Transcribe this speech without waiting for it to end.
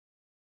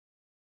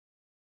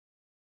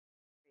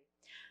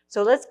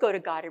So let's go to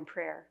God in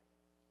prayer.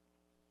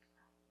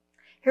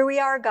 Here we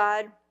are,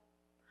 God.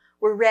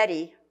 We're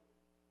ready.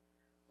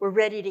 We're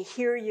ready to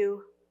hear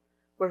you.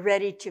 We're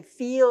ready to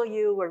feel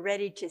you. We're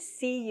ready to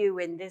see you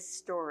in this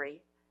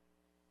story.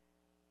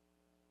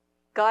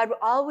 God,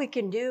 all we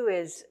can do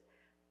is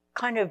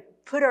kind of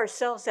put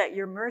ourselves at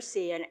your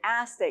mercy and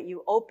ask that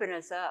you open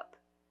us up.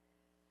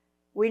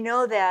 We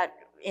know that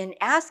in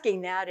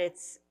asking that,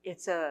 it's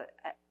a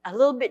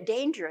little bit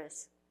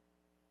dangerous.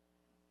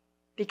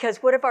 Because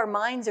what if our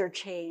minds are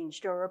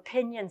changed or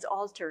opinions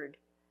altered?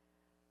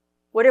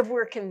 What if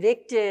we're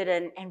convicted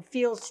and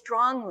feel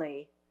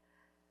strongly?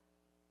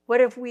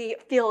 What if we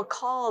feel a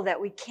call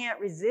that we can't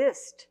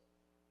resist?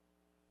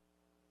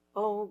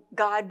 Oh,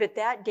 God, but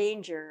that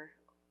danger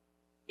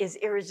is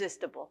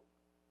irresistible.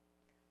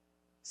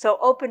 So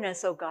open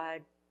us, oh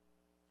God.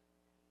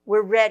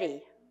 We're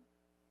ready.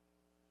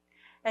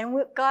 And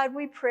God,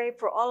 we pray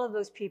for all of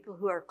those people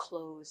who are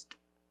closed,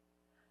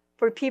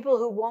 for people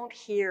who won't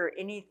hear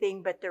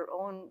anything but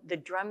the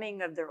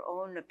drumming of their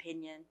own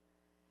opinion.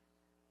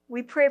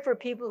 We pray for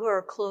people who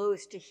are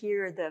closed to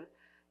hear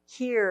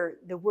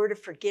the word of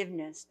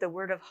forgiveness, the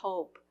word of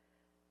hope,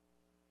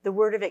 the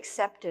word of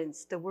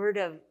acceptance, the word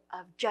of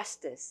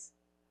justice.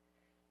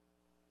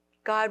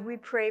 God, we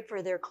pray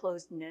for their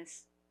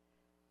closedness,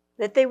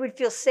 that they would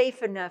feel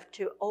safe enough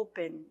to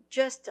open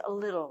just a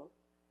little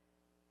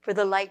for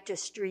the light to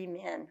stream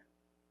in.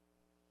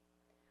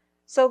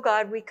 So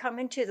God, we come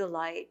into the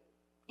light,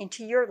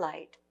 into your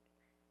light,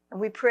 and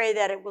we pray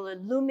that it will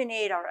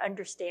illuminate our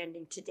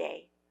understanding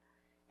today.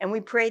 And we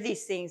pray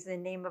these things in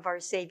the name of our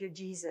Savior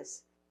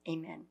Jesus.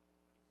 Amen.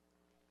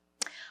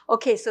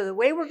 Okay, so the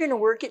way we're going to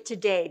work it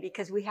today,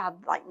 because we have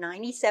like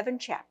 97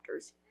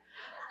 chapters,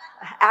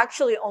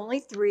 actually only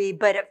 3,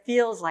 but it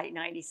feels like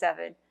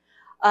 97.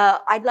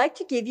 I'd like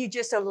to give you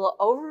just a little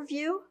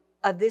overview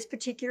of this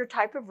particular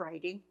type of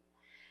writing.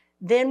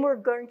 Then we're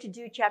going to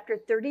do chapter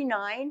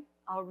 39.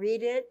 I'll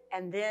read it,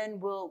 and then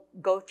we'll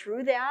go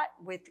through that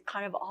with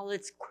kind of all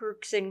its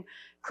quirks and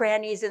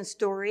crannies and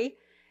story.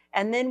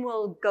 And then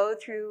we'll go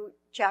through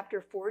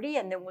chapter 40,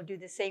 and then we'll do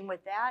the same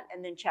with that,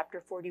 and then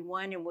chapter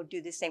 41, and we'll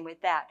do the same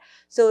with that.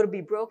 So it'll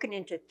be broken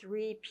into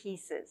 3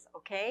 pieces,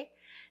 okay?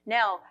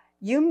 Now,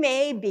 you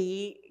may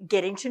be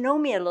getting to know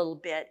me a little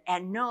bit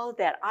and know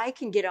that I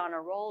can get on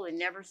a roll and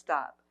never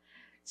stop.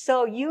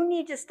 So you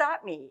need to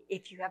stop me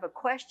if you have a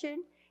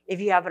question, if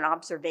you have an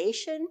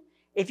observation,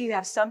 if you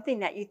have something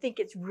that you think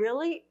it's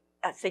really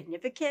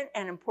significant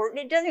and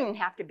important. It doesn't even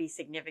have to be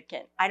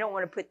significant. I don't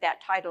want to put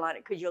that title on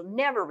it because you'll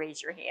never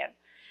raise your hand.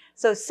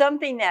 So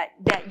something that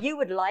you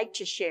would like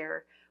to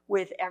share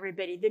with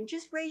everybody, then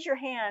just raise your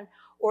hand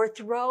or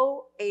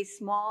throw a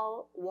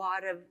small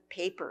wad of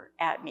paper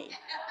at me.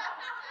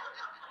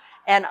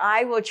 And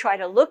I will try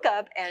to look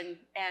up and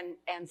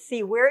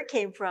see where it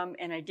came from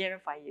and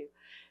identify you.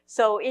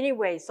 So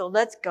anyway, so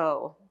let's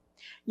go.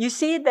 You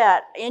see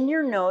that in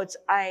your notes,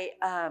 I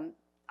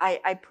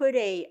put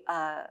a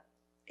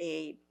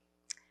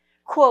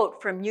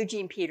quote from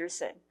Eugene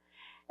Peterson.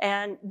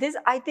 And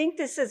I think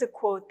this is a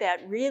quote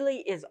that really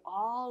is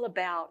all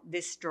about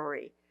this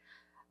story.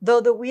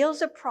 Though the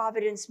wheels of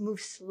providence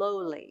move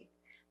slowly,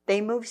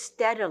 they move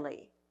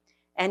steadily.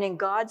 And in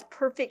God's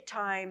perfect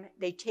time,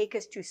 they take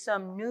us to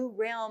some new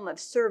realm of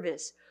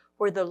service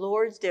where the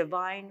Lord's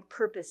divine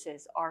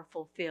purposes are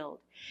fulfilled.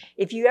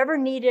 If you ever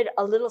needed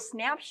a little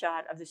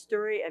snapshot of the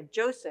story of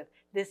Joseph,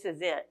 this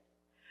is it.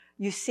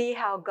 You see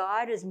how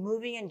God is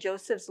moving in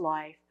Joseph's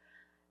life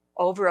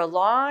over a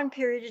long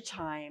period of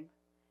time,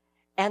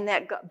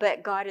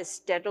 but God is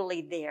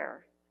steadily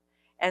there.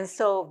 And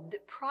so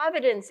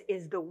providence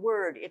is the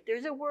word. If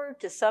there's a word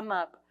to sum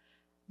up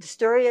the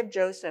story of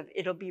Joseph,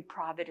 it'll be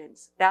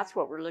providence. That's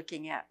what we're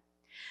looking at.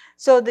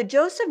 So the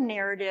Joseph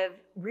narrative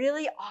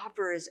really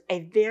offers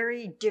a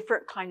very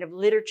different kind of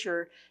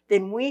literature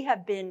than we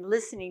have been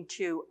listening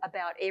to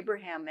about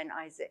Abraham and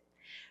Isaac,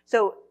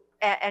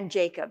 and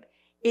Jacob.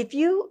 If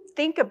you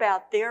think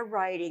about their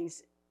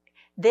writings,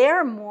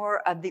 they're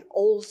more of the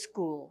old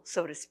school,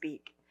 so to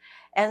speak.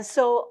 And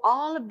so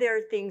all of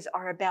their things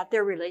are about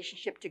their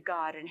relationship to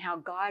God and how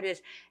God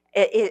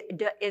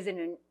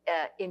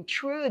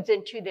intrudes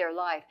into their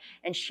life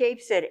and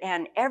shapes it,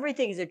 and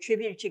everything is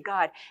attributed to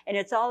God. And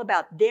it's all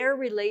about their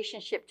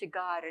relationship to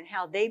God and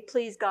how they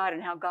please God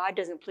and how God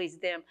doesn't please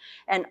them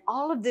and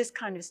all of this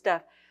kind of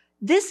stuff.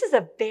 This is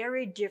a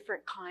very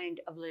different kind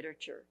of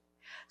literature.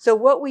 So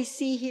what we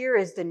see here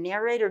is the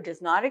narrator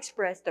does not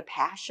express the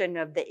passion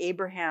of the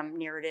Abraham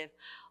narrative,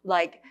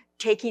 like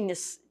taking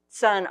the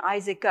son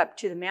Isaac up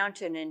to the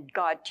mountain and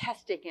God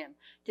testing him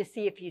to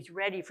see if he's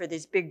ready for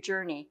this big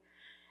journey.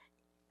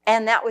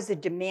 And that was a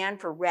demand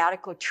for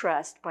radical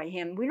trust by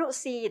him. We don't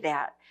see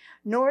that.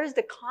 Nor is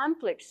the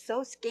conflict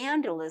so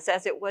scandalous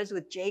as it was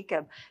with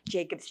Jacob.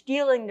 Jacob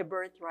stealing the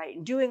birthright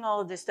and doing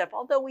all of this stuff.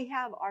 Although we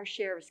have our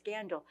share of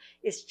scandal,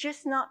 it's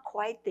just not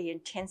quite the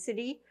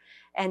intensity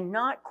and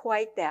not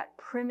quite that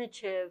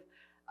primitive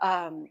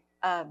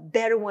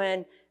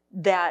Bedouin,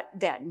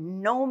 that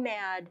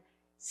nomad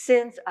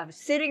sense of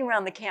sitting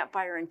around the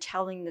campfire and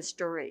telling the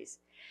stories.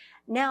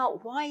 Now,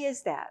 why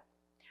is that?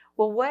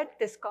 Well, what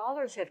the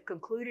scholars have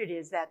concluded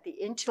is that the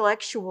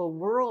intellectual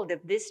world of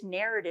this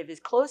narrative is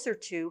closer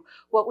to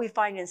what we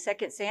find in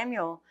 2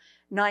 Samuel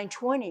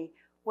 9:20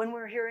 when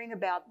we're hearing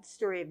about the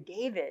story of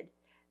David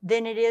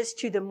than it is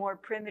to the more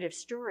primitive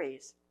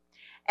stories.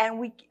 And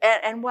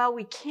while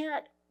we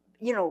can't,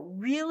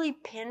 really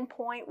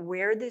pinpoint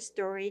where this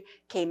story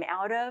came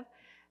out of,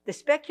 the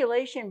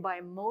speculation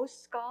by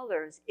most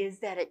scholars is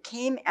that it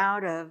came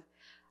out of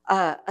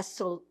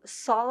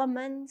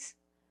Solomon's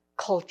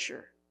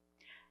culture.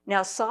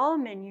 Now,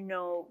 Solomon,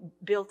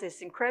 built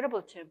this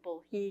incredible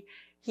temple.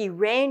 He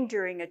reigned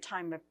during a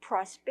time of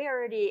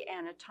prosperity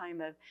and a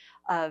time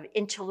of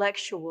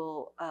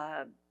intellectual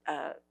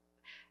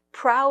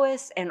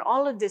prowess and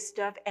all of this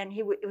stuff. And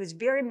it was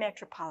very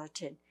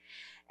metropolitan.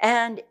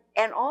 And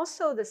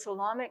also the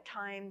Solomonic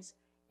times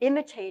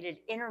imitated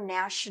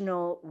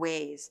international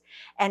ways,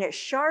 and it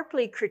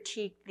sharply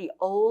critiqued the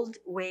old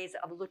ways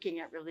of looking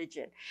at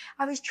religion.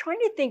 I was trying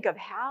to think of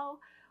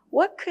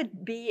what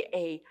could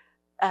be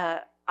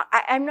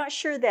I'm not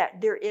sure that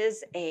there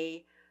is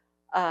a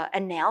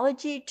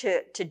analogy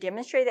to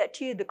demonstrate that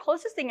to you. The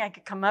closest thing I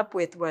could come up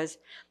with was,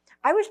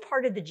 I was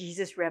part of the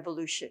Jesus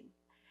Revolution.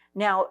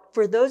 Now,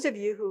 for those of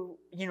you who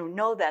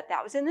know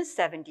that was in the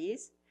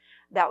 70s.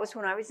 That was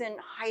when I was in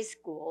high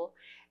school,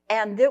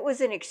 and it was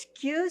an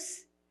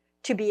excuse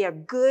to be a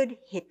good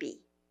hippie.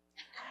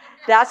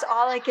 That's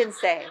all I can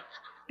say.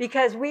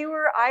 Because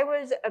I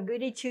was a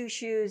goody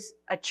two-shoes,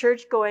 a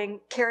church-going,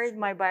 carried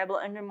my Bible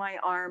under my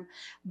arm,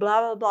 blah,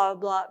 blah, blah,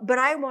 blah. But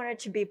I wanted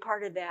to be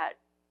part of that,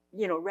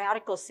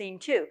 radical scene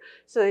too.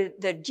 So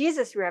the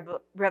Jesus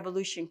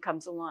Revolution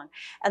comes along.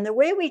 And the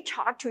way we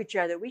talked to each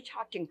other, we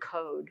talked in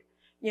code.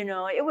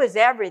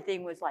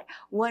 Everything was like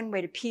one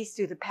way to peace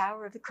through the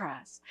power of the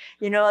cross.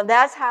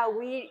 That's how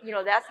we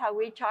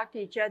talked to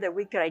each other.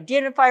 We could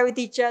identify with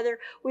each other.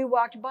 We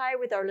walked by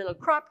with our little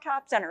crop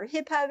tops and our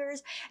hip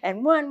huggers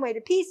and one way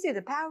to peace through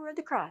the power of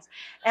the cross.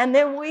 And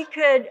then we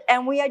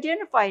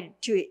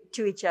identified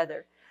to each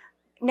other.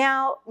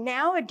 Now,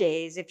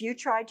 nowadays, if you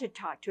try to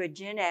talk to a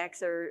Gen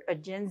X or a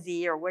Gen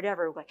Z or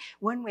whatever, like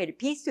one way to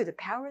peace through the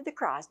power of the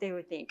cross, they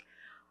would think,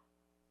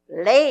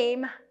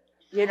 lame,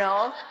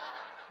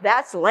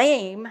 That's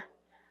lame.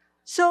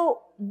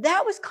 So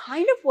that was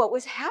kind of what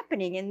was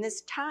happening in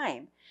this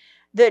time.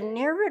 The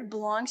narrative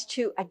belongs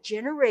to a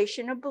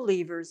generation of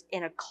believers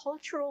in a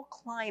cultural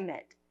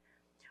climate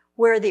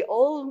where the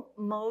old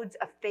modes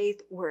of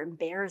faith were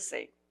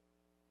embarrassing.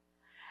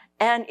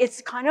 And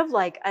it's kind of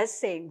like us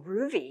saying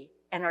groovy,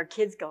 and our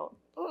kids go,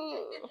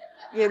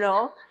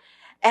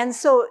 And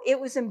so it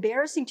was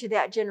embarrassing to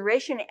that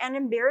generation and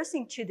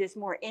embarrassing to this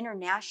more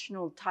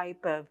international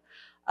type of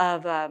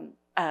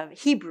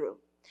Hebrew.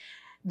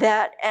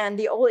 And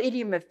the old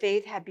idiom of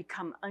faith had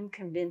become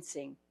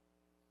unconvincing.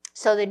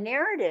 So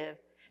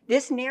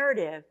this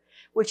narrative,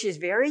 which is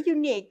very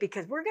unique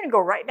because we're going to go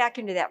right back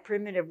into that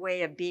primitive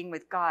way of being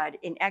with God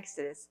in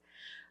Exodus,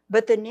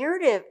 but the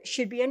narrative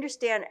should be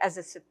understood as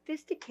a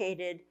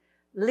sophisticated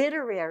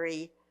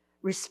literary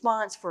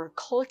response for a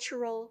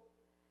cultural,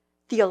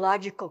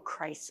 theological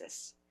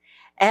crisis.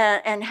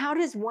 And how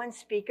does one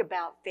speak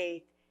about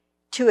faith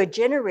to a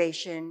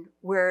generation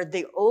where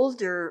the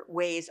older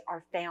ways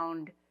are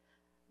found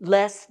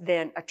less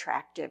than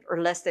attractive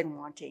or less than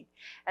wanting?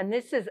 And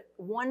this is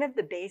one of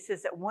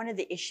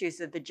the issues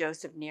of the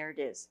Joseph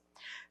narratives.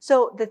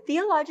 So the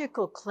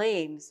theological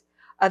claims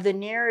of the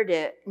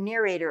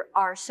narrator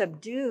are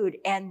subdued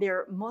and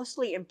they're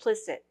mostly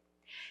implicit.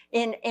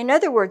 In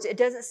other words, it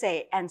doesn't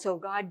say, and so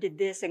God did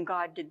this and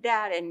God did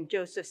that, and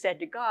Joseph said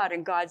to God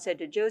and God said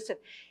to Joseph.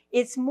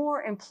 It's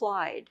more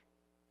implied.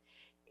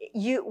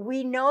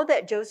 We know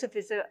that Joseph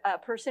is a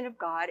person of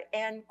God,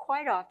 and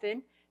quite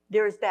often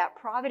there's that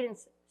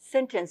providence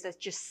sentence that's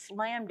just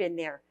slammed in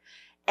there,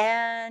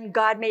 and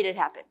God made it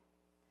happen.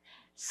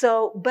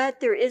 So, but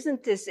there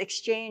isn't this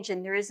exchange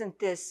and there isn't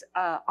this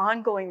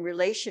ongoing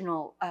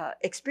relational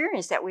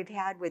experience that we've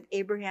had with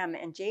Abraham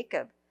and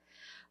Jacob.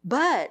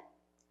 But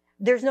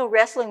there's no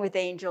wrestling with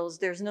angels.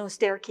 There's no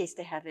staircase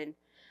to heaven.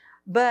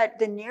 But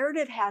the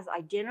narrative has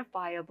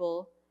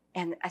identifiable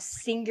and a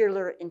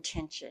singular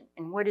intention.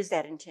 And what is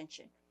that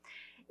intention?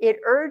 It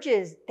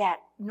urges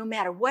that no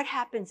matter what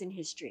happens in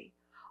history,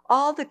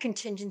 all the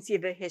contingency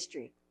of a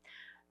history,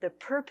 the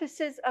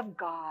purposes of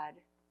God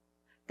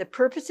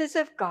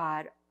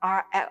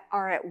are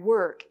at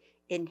work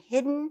in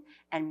hidden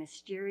and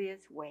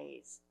mysterious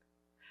ways.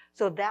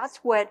 So that's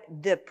what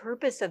the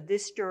purpose of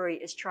this story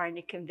is trying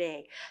to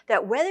convey.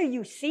 That whether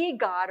you see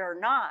God or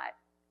not,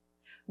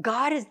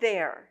 God is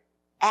there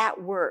at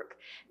work.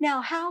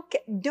 Now,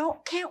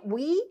 can't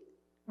we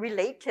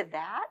relate to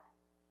that?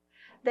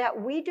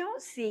 That we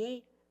don't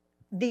see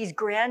these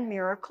grand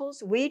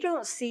miracles. We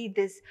don't see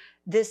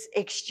this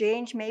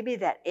exchange maybe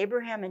that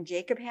Abraham and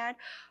Jacob had,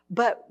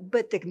 but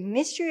the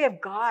mystery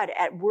of God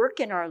at work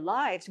in our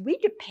lives, we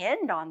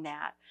depend on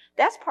that.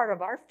 That's part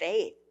of our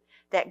faith,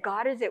 that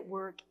God is at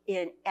work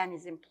in and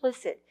is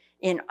implicit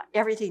in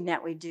everything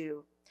that we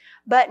do.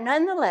 But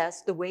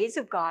nonetheless, the ways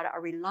of God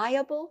are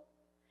reliable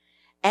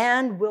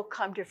and will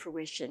come to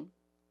fruition.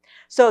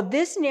 So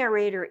this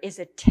narrator is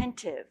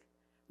attentive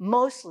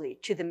mostly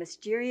to the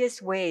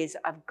mysterious ways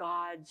of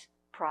God's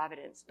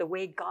providence, the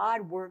way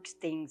God works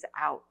things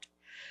out.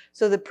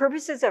 So the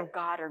purposes of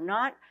God are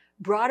not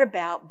brought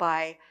about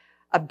by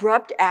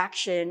abrupt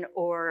action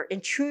or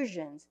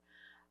intrusions,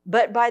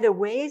 but by the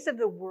ways of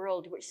the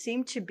world which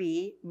seem to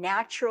be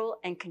natural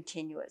and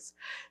continuous.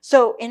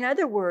 So in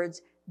other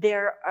words,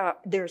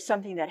 there's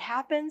something that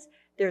happens,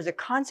 there's a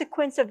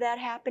consequence of that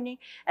happening,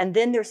 and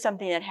then there's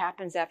something that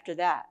happens after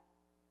that.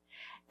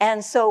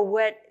 And so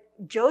what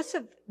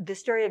the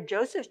story of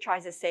Joseph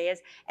tries to say is,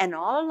 and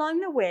all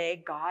along the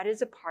way, God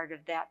is a part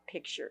of that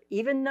picture,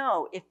 even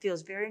though it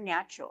feels very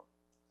natural.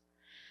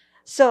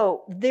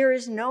 So there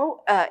is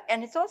no,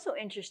 and it's also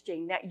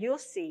interesting that you'll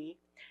see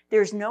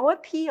there's no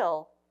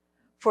appeal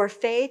for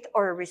faith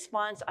or a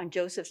response on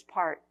Joseph's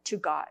part to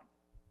God.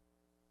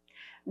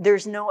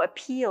 There's no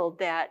appeal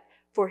that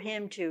for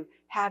him to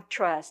have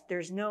trust.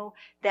 There's none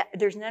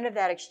of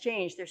that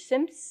exchange. There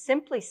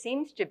simply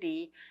seems to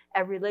be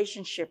a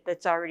relationship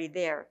that's already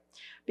there.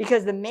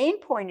 Because the main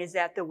point is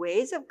that the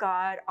ways of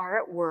God are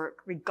at work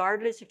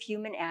regardless of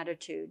human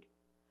attitude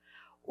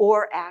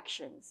or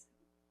actions.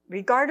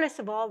 Regardless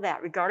of all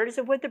that, regardless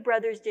of what the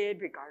brothers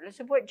did, regardless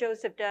of what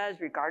Joseph does,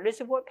 regardless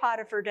of what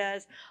Potiphar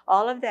does,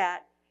 all of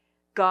that,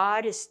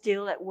 God is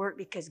still at work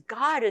because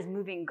God is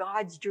moving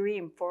God's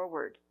dream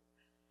forward.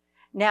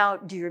 Now,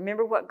 do you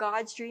remember what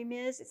God's dream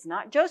is? It's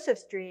not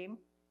Joseph's dream.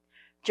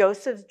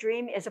 Joseph's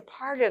dream is a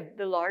part of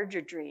the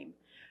larger dream.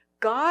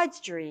 God's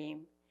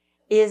dream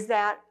is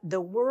that the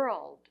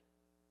world,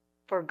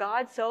 for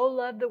God so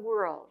loved the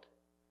world,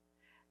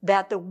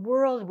 that the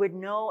world would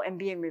know and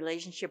be in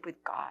relationship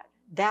with God.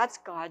 That's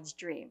God's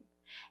dream.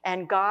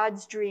 And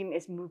God's dream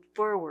is moved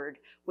forward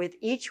with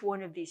each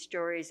one of these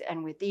stories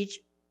and with each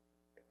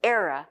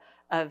era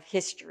of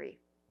history.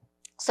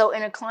 So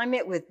in a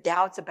climate with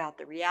doubts about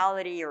the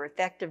reality or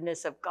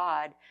effectiveness of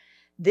God,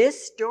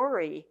 this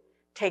story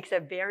takes a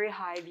very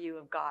high view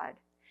of God.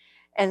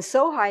 And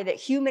so high that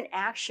human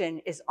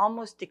action is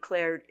almost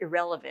declared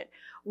irrelevant.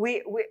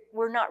 We're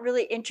not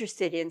really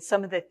interested in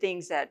some of the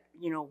things that,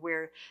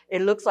 where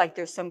it looks like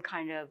there's some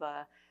kind of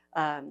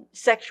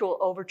sexual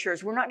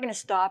overtures. We're not going to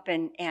stop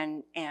and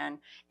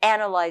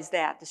analyze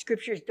that. The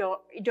scriptures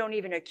don't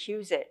even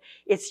accuse it.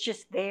 It's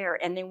just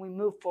there, and then we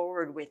move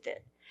forward with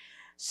it.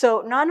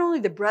 So not only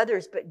the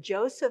brothers, but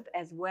Joseph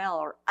as well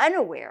are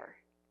unaware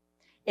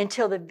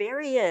until the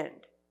very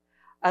end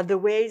of the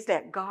ways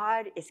that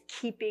God is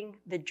keeping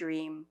the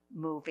dream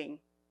moving.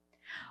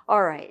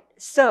 All right,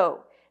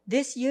 so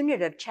this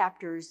unit of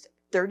chapters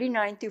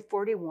 39 through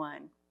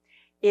 41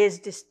 is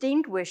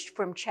distinguished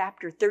from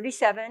chapter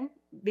 37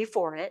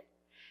 before it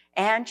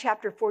and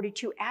chapter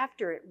 42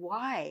 after it.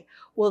 Why?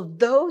 Well,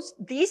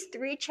 these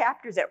three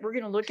chapters that we're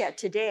going to look at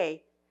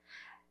today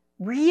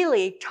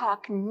really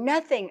talk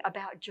nothing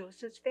about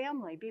Joseph's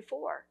family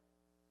before.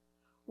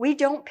 We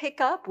don't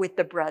pick up with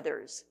the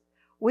brothers.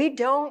 We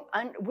don't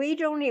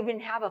even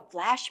have a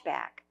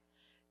flashback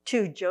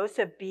to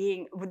Joseph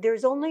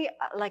there's only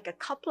like a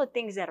couple of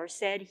things that are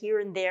said here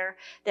and there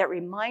that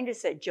remind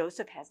us that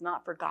Joseph has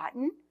not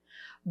forgotten,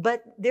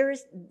 but the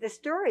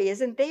story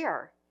isn't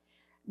there.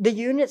 The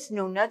units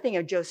know nothing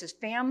of Joseph's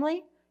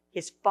family,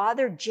 his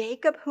father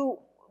Jacob, who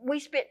we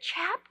spent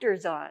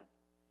chapters on.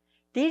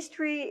 These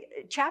three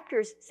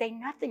chapters say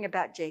nothing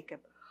about Jacob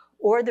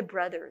or the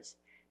brothers.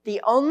 The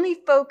only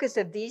focus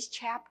on these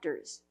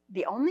chapters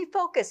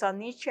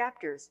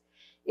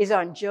is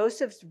on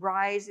Joseph's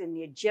rise in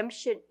the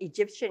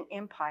Egyptian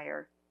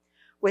empire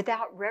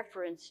without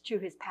reference to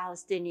his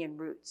Palestinian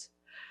roots.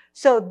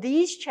 So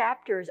these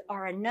chapters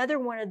are another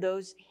one of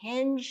those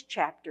hinge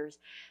chapters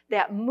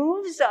that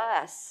moves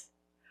us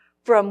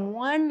from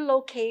one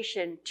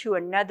location to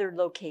another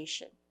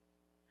location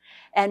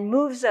and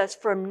moves us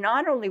from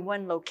not only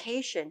one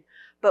location,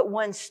 but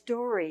one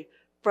story,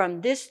 from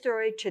this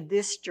story to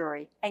this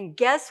story. And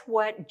guess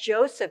what?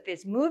 Joseph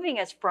is moving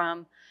us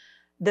from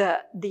the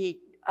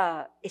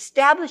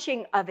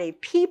establishing of a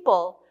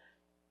people,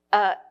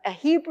 a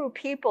Hebrew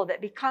people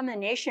that become the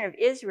nation of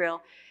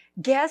Israel.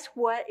 Guess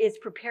what is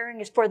preparing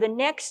us for the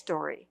next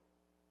story?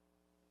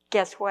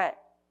 Guess what?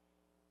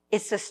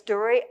 It's the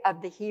story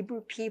of the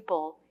Hebrew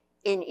people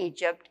in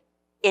Egypt,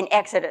 in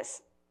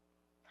Exodus.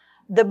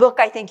 The book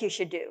I think you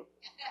should do.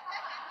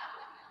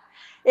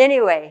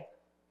 Anyway,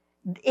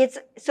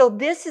 so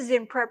this is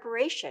in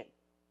preparation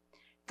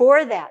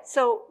for that.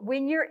 So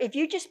if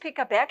you just pick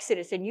up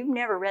Exodus and you've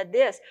never read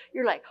this,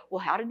 you're like, well,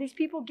 how did these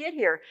people get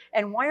here?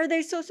 And why are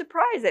they so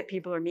surprised that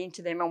people are mean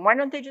to them? And why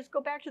don't they just go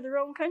back to their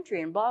own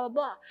country and blah, blah,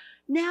 blah?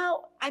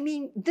 Now,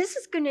 this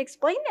is going to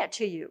explain that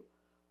to you,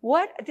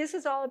 what this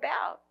is all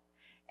about.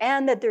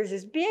 And that there's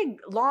this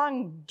big,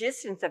 long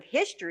distance of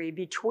history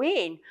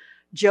between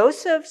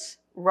Joseph's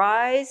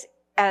rise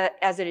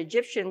as an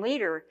Egyptian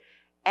leader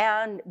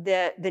and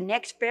the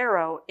next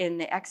Pharaoh in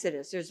the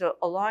Exodus. There's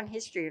a long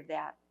history of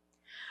that.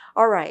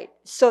 All right,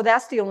 so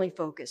that's the only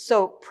focus.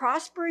 So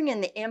prospering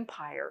in the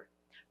empire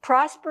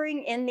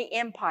Prospering in the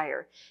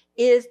empire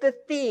is the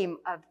theme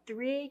of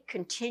 3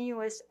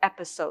 continuous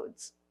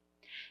episodes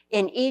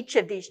in each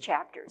of these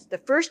chapters. The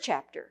first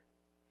chapter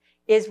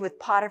is with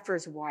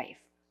Potiphar's wife.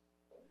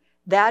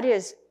 That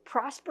is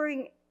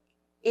prospering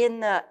in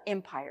the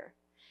empire.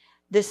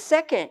 The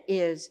second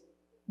is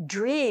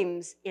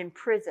dreams in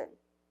prison.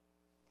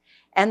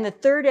 And the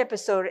third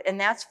episode, and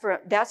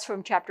that's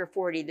from chapter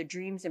 40, the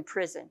dreams in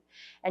prison.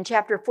 And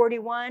chapter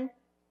 41,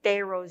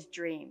 Pharaoh's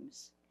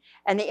dreams.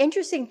 And the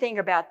interesting thing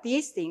about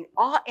these things,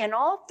 in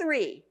all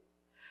 3,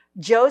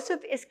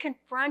 Joseph is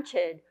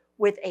confronted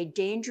with a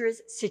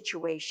dangerous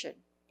situation.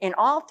 In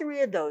all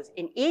 3 of those,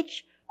 in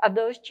each of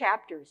those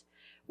chapters,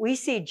 we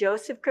see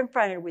Joseph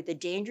confronted with a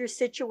dangerous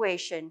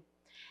situation.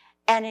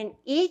 And in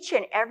each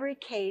and every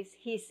case,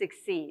 he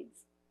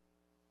succeeds.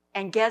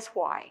 And guess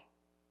why?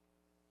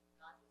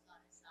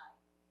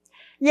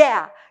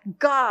 Yeah,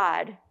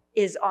 God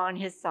is on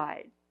his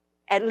side.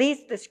 At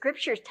least the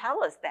scriptures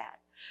tell us that.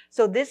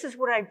 So this is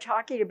what I'm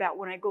talking about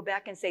when I go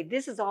back and say,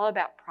 this is all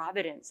about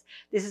providence.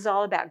 This is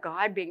all about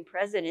God being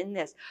present in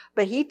this.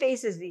 But he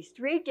faces these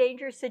 3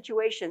 dangerous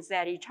situations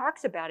that he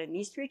talks about in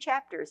these 3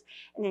 chapters.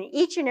 And in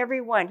each and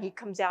every one, he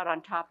comes out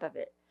on top of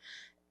it.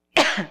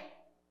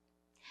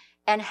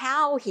 And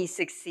how he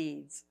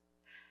succeeds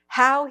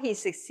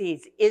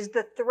is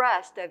the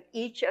thrust of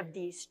each of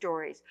these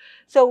stories.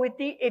 So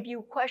if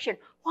you question,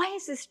 why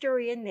is this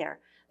story in there?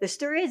 The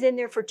story is in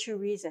there for 2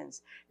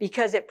 reasons.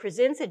 Because it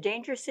presents a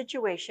dangerous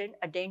situation,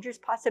 a dangerous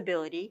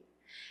possibility,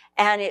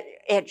 and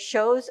it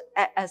shows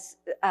us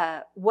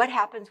what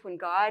happens when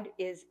God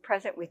is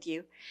present with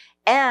you.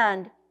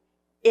 And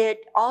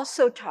it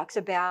also talks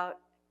about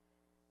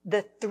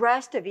the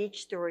thrust of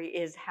each story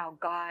is how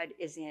God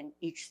is in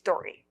each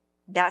story.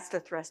 That's the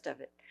thrust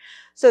of it.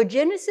 So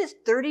Genesis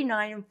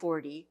 39 and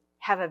 40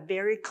 have a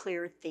very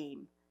clear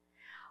theme.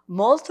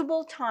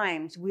 Multiple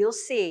times we'll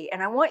see,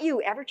 and I want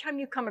you, every time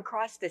you come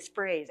across this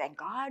phrase, and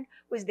God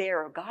was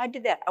there or God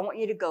did that, I want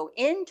you to go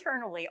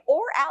internally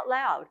or out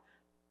loud,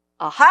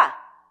 aha.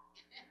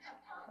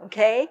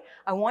 Okay?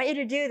 I want you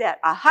to do that,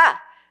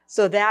 aha,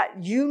 so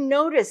that you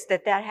notice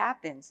that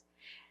happens.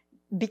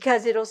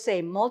 Because it'll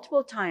say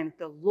multiple times,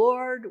 the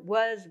Lord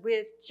was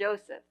with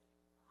Joseph.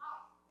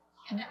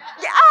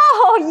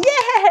 Oh,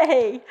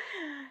 yay!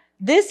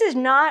 This is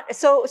not,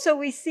 so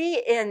we see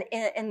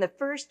in the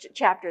first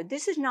chapter,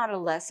 this is not a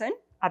lesson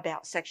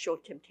about sexual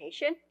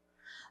temptation,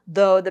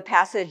 though the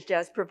passage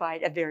does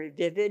provide a very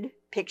vivid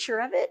picture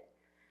of it,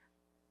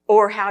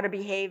 or how to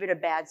behave in a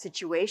bad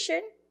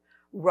situation,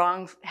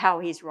 how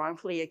he's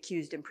wrongfully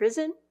accused in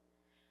prison.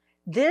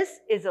 This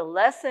is a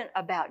lesson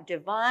about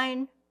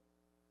divine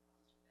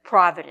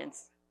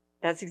providence.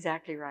 That's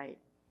exactly right.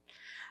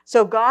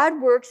 So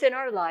God works in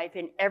our life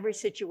in every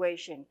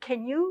situation.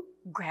 Can you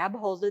grab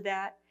hold of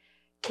that?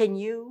 Can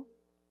you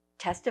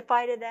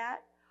testify to that?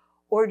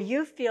 Or do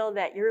you feel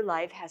that your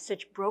life has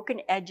such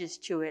broken edges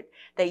to it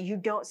that you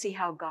don't see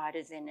how God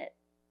is in it?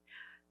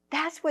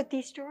 That's what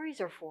these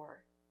stories are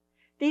for.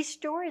 These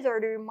stories are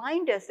to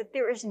remind us that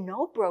there is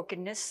no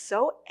brokenness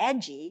so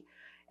edgy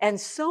and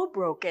so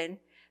broken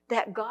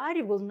that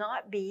God will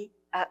not be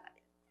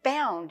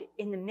found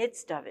in the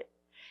midst of it.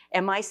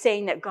 Am I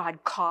saying that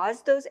God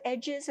caused those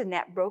edges and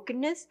that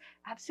brokenness?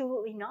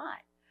 Absolutely not.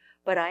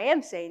 But I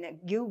am saying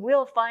that you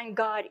will find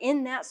God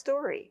in that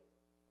story.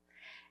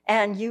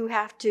 And you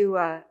have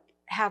to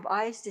have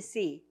eyes to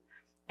see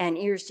and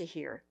ears to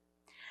hear.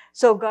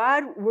 So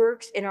God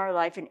works in our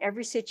life in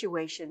every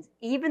situation,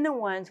 even the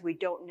ones we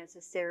don't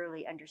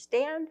necessarily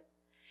understand,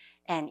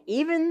 and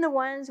even the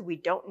ones we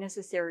don't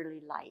necessarily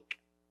like.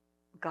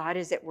 God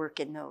is at work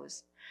in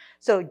those.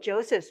 So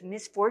Joseph's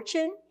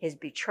misfortune, his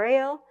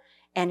betrayal,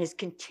 and his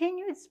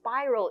continued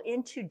spiral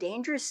into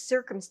dangerous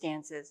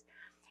circumstances,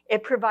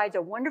 it provides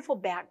a wonderful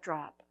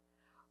backdrop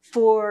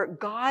for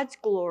God's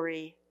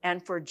glory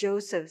and for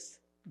Joseph's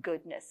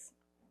goodness.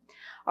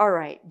 All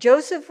right,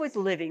 Joseph was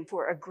living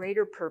for a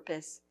greater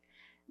purpose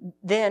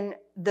than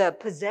the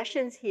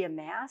possessions he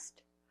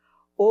amassed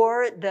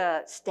or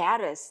the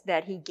status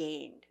that he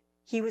gained.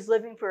 He was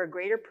living for a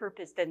greater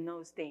purpose than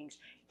those things.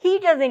 He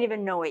doesn't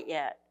even know it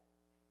yet.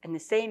 And the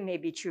same may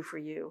be true for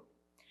you.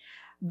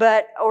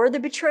 Or the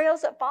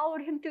betrayals that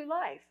followed him through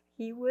life.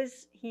 He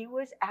was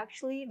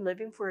actually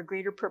living for a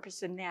greater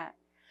purpose than that.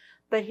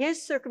 But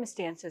his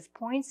circumstances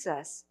points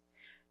us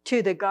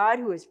to the God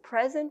who is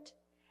present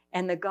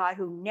and the God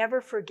who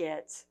never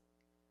forgets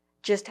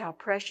just how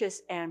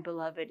precious and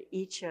beloved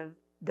each of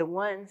the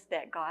ones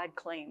that God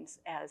claims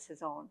as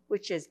his own,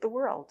 which is the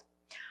world.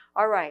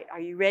 All right, are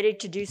you ready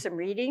to do some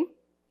reading?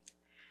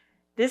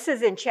 This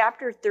is in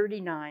chapter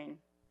 39.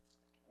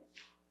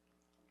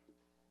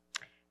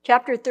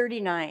 Chapter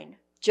 39,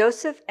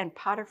 Joseph and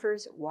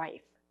Potiphar's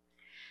wife.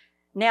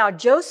 Now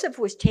Joseph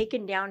was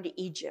taken down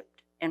to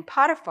Egypt, and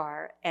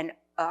Potiphar, an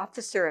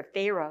officer of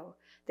Pharaoh,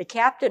 the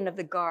captain of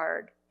the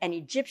guard, an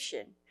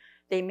Egyptian,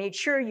 they made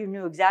sure you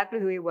knew exactly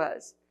who he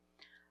was,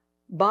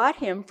 bought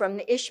him from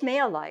the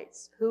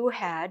Ishmaelites who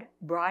had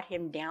brought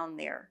him down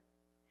there.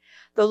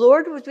 The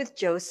Lord was with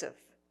Joseph,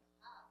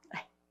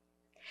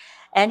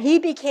 And he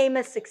became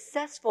a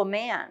successful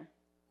man.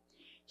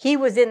 He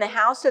was in the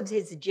house of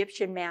his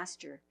Egyptian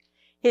master.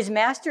 His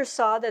master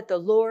saw that the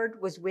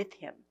Lord was with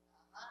him.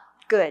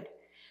 Good.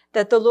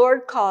 That the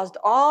Lord caused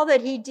all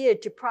that he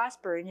did to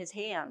prosper in his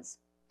hands.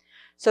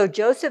 So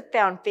Joseph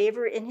found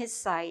favor in his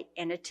sight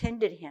and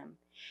attended him.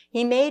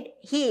 He,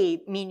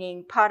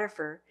 meaning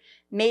Potiphar,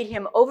 made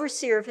him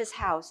overseer of his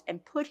house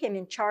and put him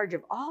in charge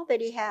of all that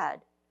he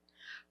had.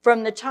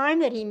 From the time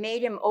that he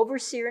made him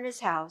overseer in his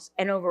house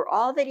and over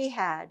all that he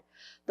had,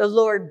 the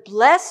Lord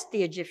blessed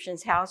the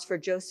Egyptian's house for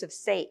Joseph's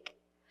sake.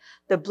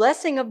 The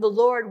blessing of the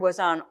Lord was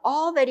on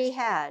all that he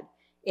had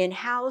in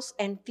house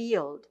and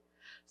field.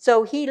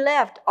 So he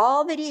left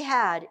all that he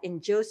had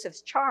in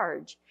Joseph's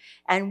charge,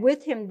 and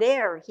with him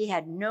there he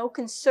had no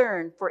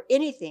concern for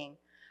anything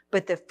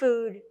but the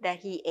food that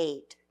he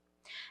ate.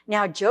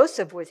 Now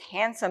Joseph was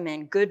handsome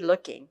and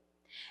good-looking,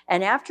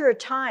 and after a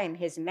time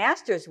his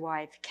master's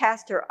wife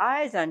cast her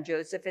eyes on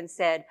Joseph and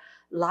said,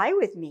 "Lie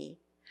with me."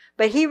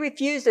 But he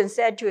refused and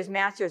said to his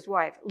master's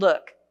wife,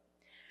 "Look,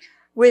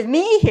 with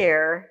me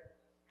here,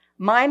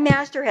 my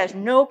master has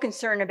no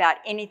concern about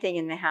anything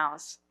in the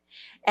house.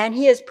 And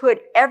he has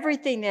put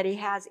everything that he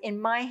has in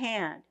my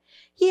hand.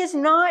 He is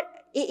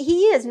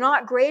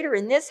not greater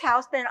in this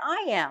house than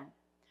I am,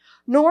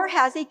 nor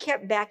has he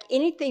kept back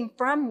anything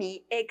from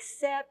me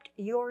except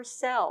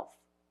yourself,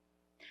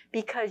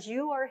 because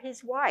you are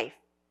his wife.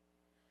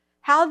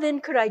 How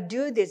then could I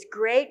do this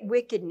great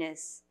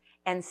wickedness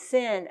and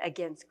sin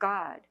against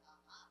God?"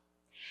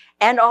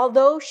 And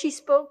although she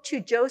spoke to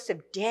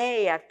Joseph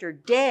day after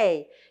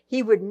day,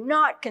 he would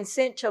not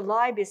consent to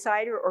lie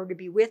beside her or to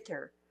be with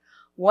her.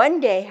 One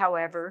day,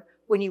 however,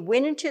 when he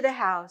went into the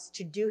house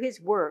to do his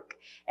work,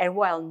 and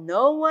while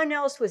no one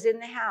else was in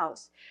the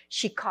house,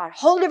 she caught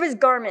hold of his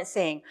garment,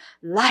 saying,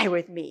 "Lie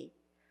with me."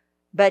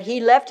 But he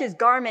left his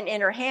garment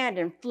in her hand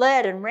and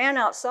fled and ran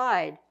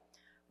outside.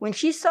 When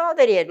she saw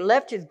that he had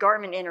left his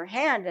garment in her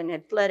hand and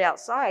had fled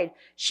outside,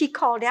 she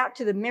called out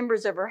to the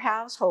members of her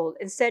household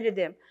and said to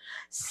them,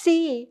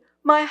 "See,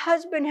 my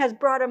husband has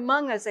brought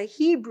among us a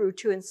Hebrew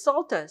to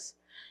insult us.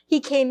 He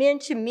came in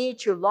to me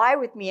to lie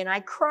with me, and I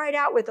cried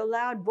out with a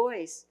loud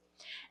voice.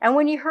 And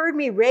when he heard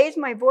me raise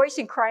my voice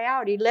and cry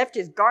out, he left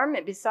his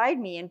garment beside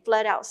me and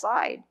fled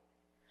outside."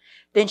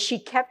 Then she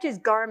kept his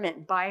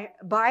garment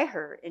by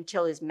her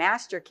until his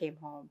master came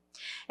home.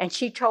 And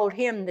she told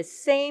him the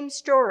same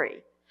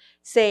story,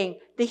 saying,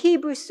 "The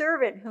Hebrew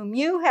servant whom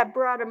you have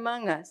brought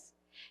among us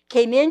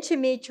came in to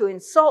me to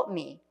insult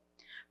me.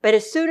 But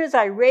as soon as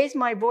I raised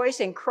my voice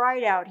and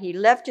cried out, he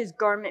left his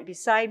garment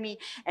beside me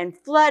and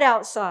fled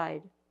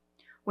outside."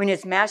 When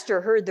his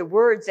master heard the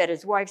words that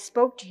his wife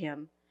spoke to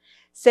him,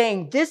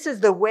 saying, "This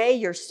is the way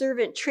your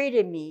servant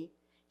treated me,"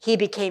 he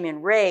became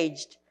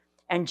enraged.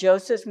 And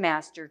Joseph's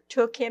master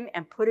took him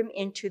and put him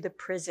into the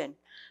prison,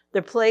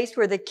 the place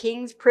where the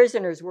king's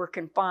prisoners were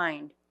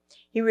confined.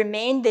 He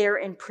remained there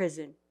in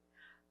prison.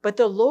 But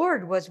the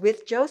Lord was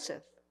with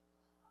Joseph.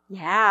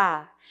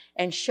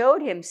 And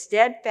showed him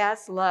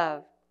steadfast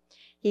love.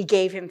 He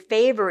gave him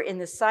favor in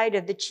the sight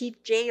of the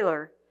chief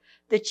jailer.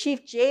 The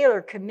chief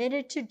jailer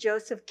committed to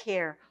Joseph's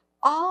care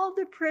all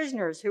the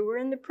prisoners who were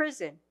in the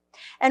prison.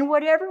 And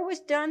whatever was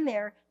done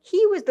there,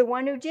 he was the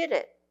one who did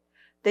it.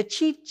 The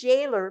chief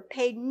jailer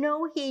paid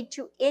no heed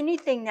to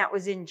anything that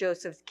was in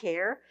Joseph's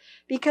care,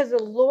 because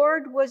the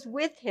Lord was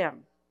with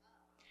him.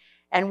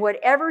 And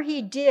whatever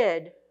he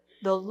did,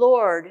 the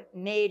Lord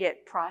made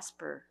it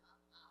prosper.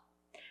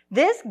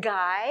 This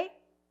guy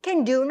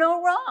can do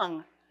no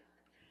wrong.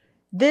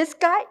 This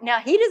guy, now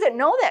he doesn't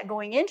know that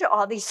going into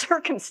all these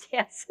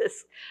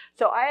circumstances.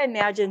 So I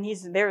imagine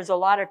there's a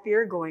lot of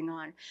fear going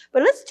on.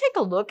 But let's take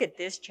a look at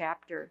this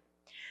chapter.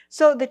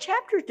 So the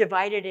chapter is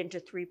divided into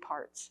 3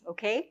 parts,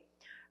 okay?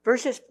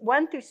 Verses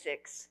 1 through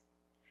 6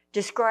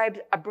 describes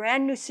a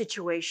brand new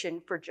situation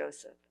for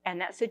Joseph.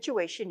 And that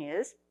situation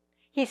is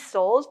he's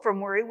sold from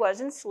where he was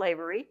in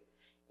slavery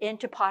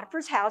into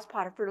Potiphar's house.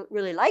 Potiphar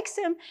really likes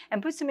him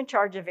and puts him in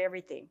charge of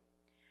everything.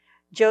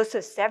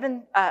 Joseph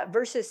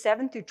verses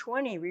 7 through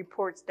 20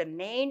 reports the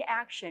main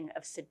action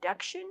of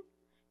seduction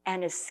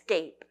and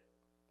escape.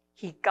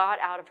 He got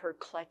out of her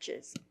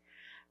clutches.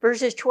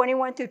 Verses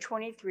 21 through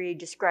 23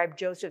 describe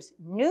Joseph's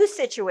new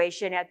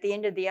situation at the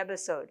end of the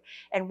episode.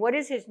 And what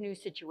is his new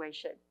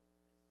situation?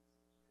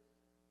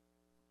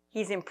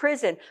 He's in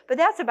prison, but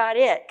that's about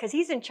it, because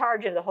he's in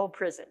charge of the whole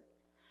prison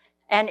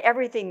and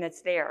everything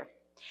that's there.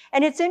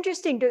 And it's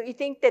interesting, don't you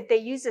think, that they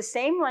use the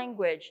same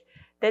language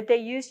that they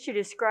used to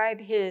describe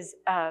his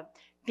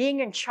being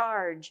in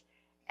charge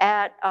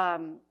at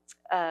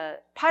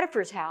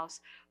Potiphar's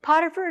house.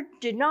 Potiphar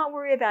did not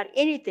worry about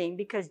anything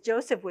because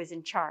Joseph was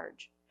in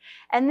charge.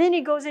 And then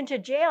he goes into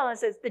jail and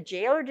says the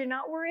jailer did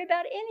not worry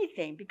about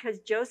anything because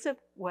Joseph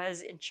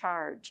was in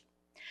charge.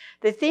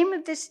 The theme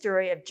of this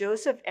story of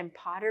Joseph and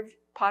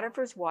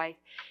Potiphar's wife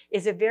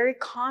is a very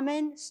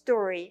common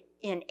story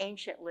in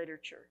ancient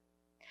literature.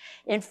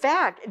 In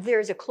fact,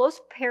 there's a close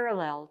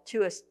parallel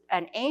to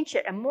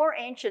a more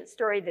ancient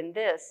story than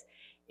this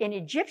in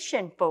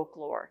Egyptian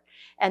folklore.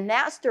 And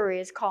that story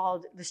is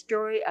called the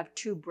story of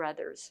 2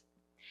 brothers.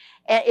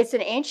 And it's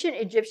an ancient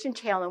Egyptian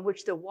tale in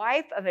which the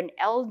wife of an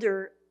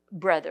elder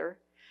brother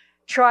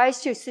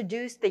tries to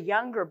seduce the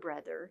younger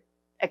brother,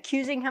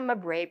 accusing him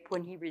of rape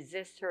when he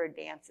resists her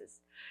advances.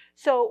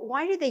 So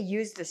why do they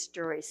use this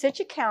story?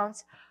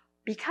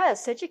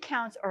 Because such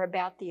accounts are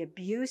about the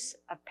abuse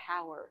of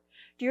power.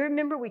 Do you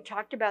remember we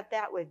talked about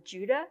that with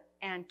Judah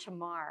and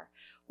Tamar,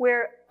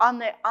 where on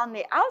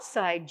the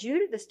outside,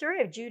 the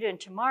story of Judah and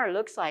Tamar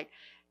looks like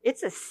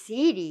it's a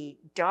seedy,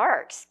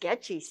 dark,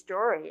 sketchy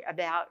story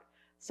about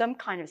some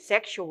kind of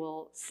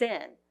sexual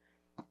sin.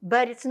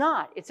 But it's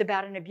not. It's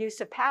about an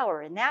abuse of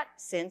power. In that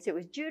sense, it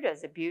was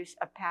Judah's abuse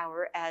of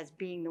power as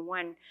being the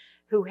one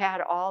who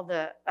had all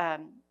the,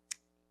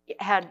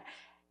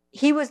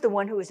 he was the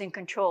one who was in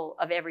control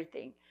of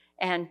everything.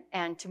 And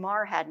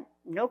Tamar had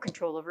no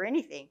control over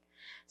anything.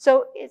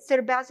 So it's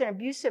about an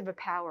abuse of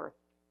power.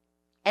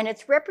 And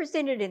it's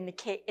represented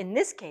in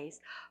this case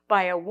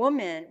by a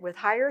woman with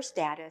higher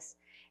status,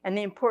 and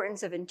the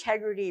importance of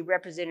integrity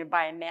represented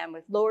by a man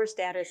with lower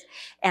status.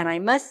 And I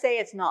must say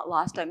it's not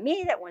lost on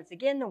me that once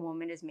again the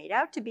woman is made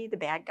out to be the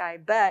bad guy,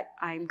 but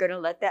I'm going to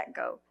let that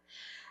go.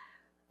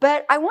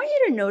 But I want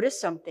you to notice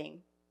something.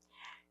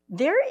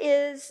 There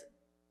is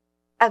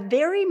a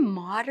very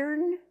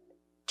modern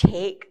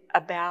take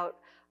about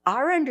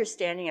our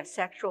understanding of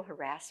sexual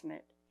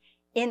harassment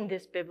in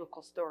this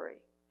biblical story.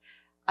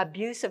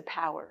 Abuse of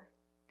power.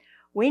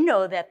 We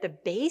know that the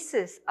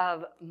basis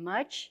of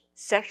much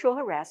sexual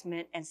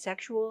harassment and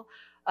sexual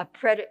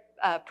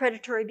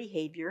predatory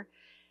behavior,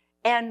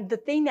 and the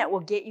thing that will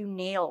get you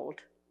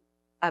nailed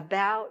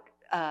about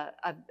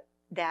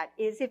that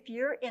is if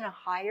you're in a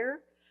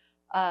higher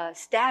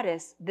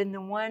status than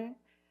the one,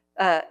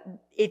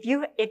 if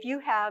you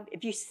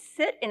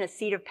sit in a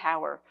seat of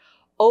power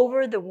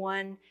over the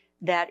one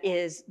that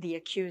is the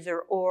accuser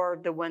or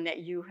the one that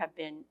you have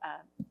been,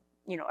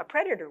 a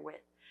predator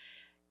with,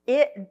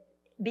 it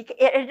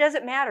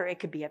doesn't matter. It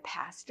could be a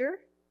pastor.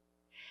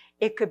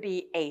 It could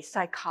be a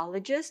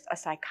psychologist, a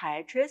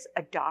psychiatrist,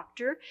 a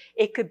doctor.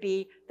 It could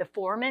be the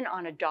foreman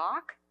on a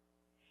dock.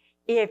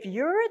 If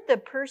you're the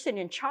person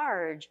in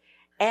charge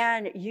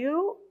and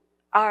you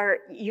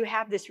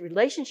have this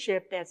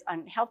relationship that's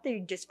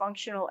unhealthy,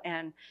 dysfunctional,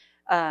 and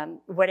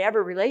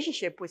whatever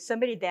relationship with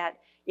somebody that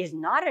is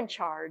not in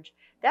charge,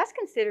 that's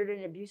considered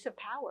an abuse of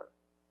power.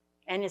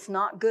 And it's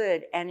not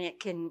good, and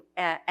it can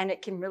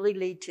really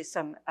lead to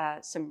some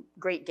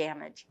great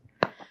damage.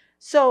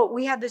 So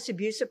we have this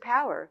abuse of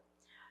power.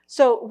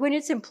 So when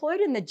it's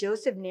employed in the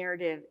Joseph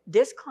narrative,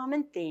 this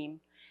common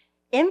theme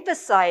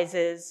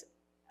emphasizes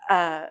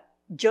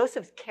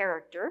Joseph's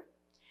character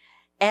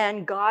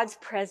and God's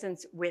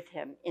presence with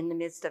him in the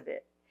midst of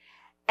it.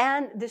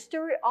 And the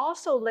story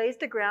also lays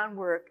the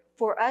groundwork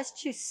for us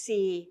to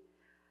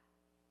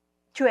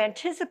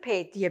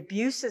anticipate the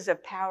abuses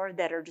of power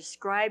that are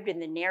described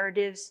in the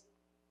narratives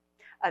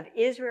of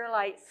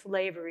Israelite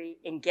slavery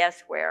in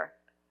guess where?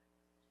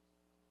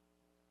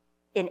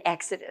 In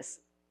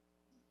Exodus.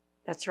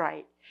 That's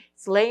right.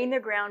 It's laying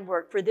the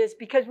groundwork for this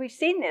because we've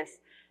seen this.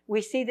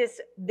 We see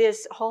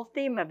this whole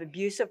theme of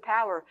abuse of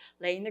power,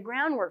 laying the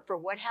groundwork for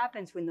what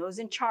happens when those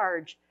in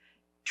charge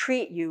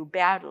treat you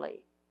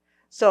badly.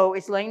 So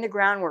it's laying the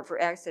groundwork for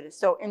Exodus.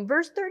 So in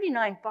verse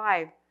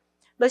 39:5,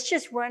 let's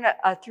just run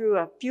through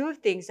a few of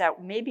things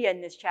that maybe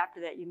in this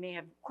chapter that you may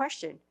have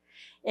questioned.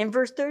 In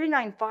verse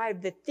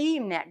 39:5, the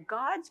theme that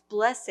God's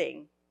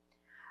blessing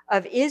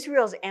of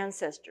Israel's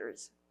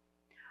ancestors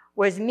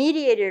was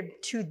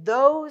mediated to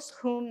those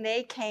whom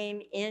they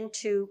came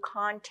into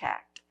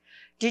contact.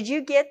 Did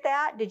you get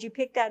that? Did you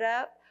pick that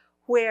up?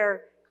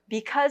 Where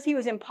because he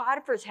was in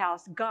Potiphar's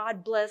house,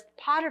 God blessed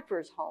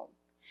Potiphar's home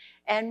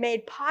and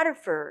made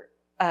Potiphar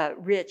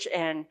rich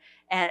and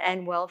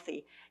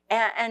wealthy.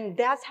 And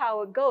that's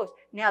how it goes.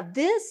 Now,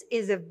 this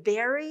is a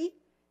very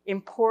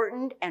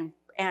important and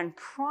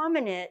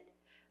prominent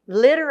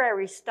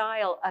literary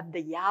style of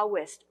the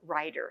Yahwist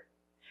writer.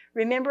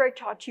 Remember I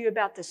talked to you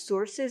about the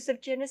sources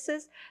of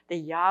Genesis?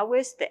 The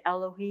Yahwist, the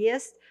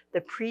Elohist,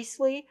 the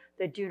priestly,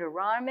 the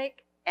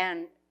Deuteronomic,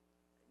 and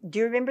do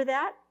you remember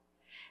that?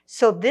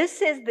 So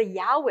this is the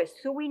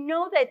Yahwist. So we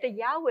know that the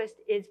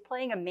Yahwist is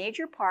playing a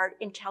major part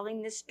in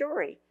telling this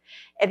story.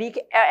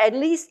 At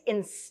least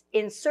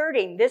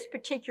inserting this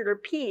particular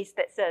piece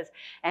that says,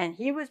 and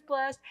he was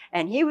blessed,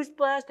 and he was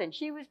blessed, and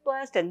she was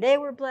blessed, and they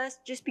were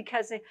blessed just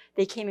because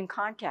they came in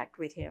contact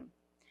with him.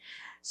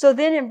 So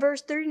then in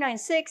verse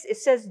 39:6, it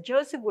says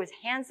Joseph was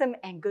handsome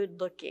and good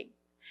looking.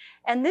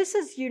 And this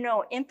is,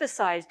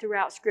 emphasized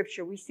throughout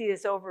Scripture. We see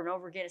this over and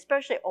over again,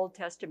 especially Old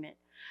Testament.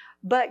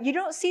 But you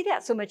don't see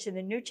that so much in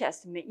the New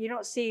Testament. You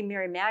don't see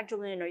Mary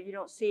Magdalene, or you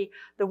don't see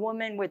the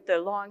woman with the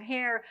long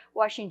hair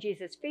washing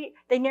Jesus' feet.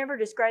 They never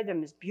describe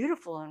them as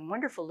beautiful and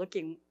wonderful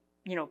looking,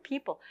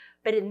 people.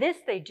 But in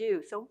this they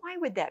do. So why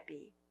would that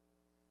be?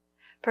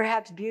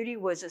 Perhaps beauty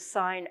was a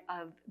sign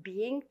of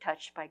being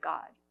touched by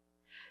God.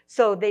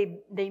 So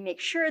they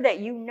make sure that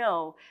you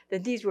know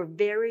that these were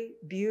very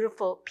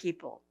beautiful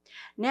people.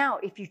 Now,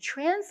 if you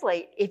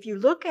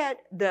look at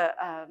the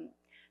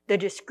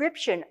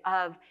description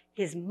of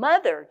his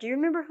mother, do you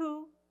remember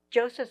who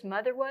Joseph's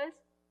mother was?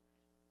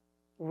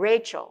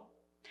 Rachel.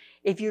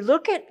 If you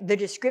look at the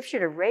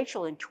description of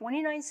Rachel in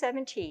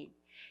 29:17,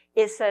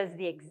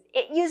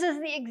 it uses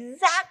the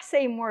exact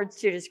same words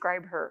to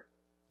describe her.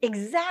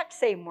 Exact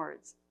same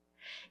words.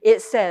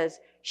 It says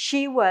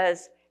she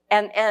was,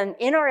 and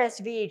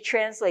NRSV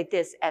translate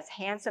this as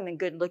handsome and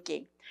good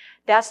looking.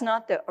 That's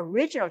not the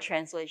original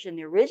translation.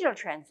 The original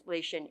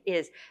translation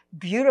is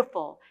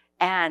beautiful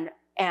and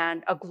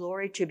a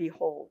glory to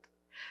behold.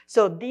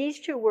 So these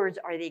two words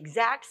are the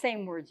exact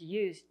same words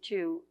used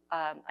to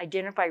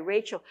identify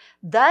Rachel,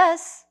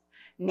 thus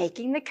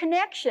making the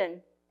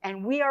connection.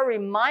 And we are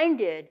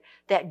reminded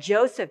that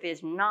Joseph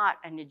is not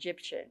an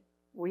Egyptian.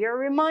 We are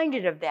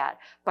reminded of that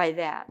by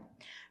that.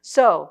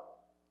 So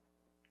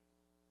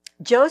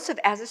Joseph,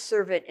 as a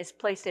servant, is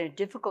placed in a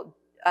difficult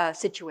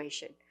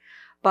situation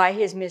by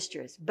his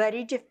mistress, but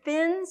he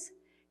defends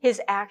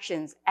his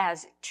actions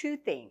as two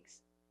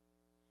things: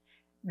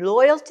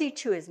 loyalty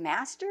to his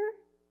master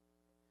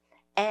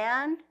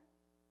and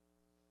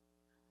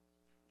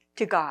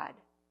to God.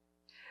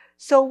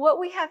 So what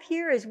we have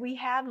here is we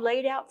have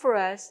laid out for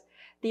us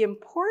the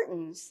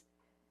importance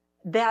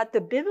that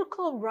the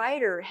biblical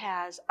writer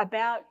has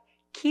about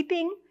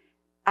keeping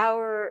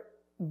our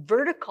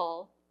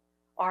vertical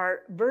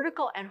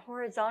and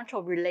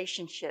horizontal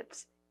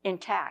relationships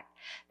intact,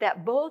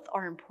 that both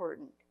are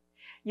important.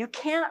 You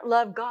can't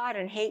love God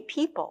and hate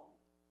people,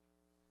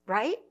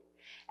 right?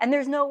 And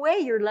there's no way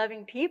you're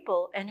loving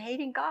people and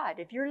hating God.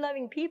 If you're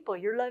loving people,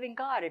 you're loving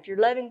God. If you're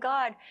loving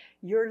God,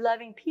 you're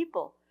loving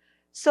people.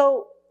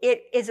 So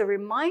it is a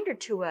reminder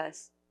to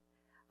us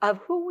of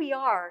who we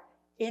are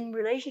in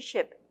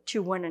relationship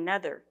to one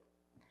another.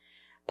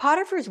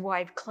 Potiphar's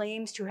wife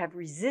claims to have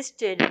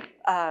resisted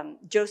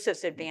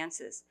Joseph's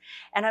advances.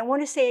 And I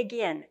want to say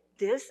again,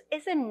 this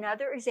is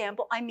another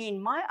example. I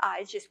mean, my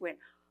eyes just went,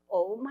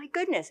 oh my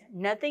goodness,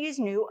 nothing is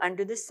new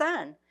under the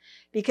sun.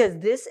 Because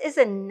this is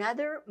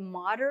another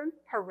modern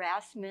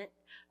harassment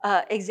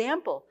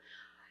example.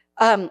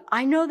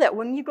 I know that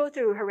when you go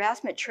through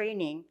harassment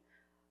training,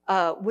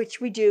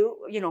 which we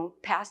do,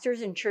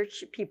 pastors and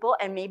church people,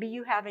 and maybe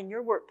you have in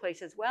your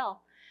workplace as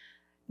well,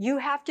 you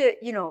have to,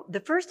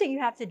 the first thing you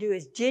have to do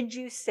is, did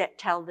you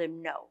tell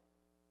them no?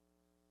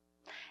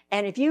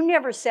 And if you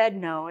never said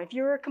no, if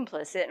you were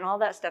complicit and all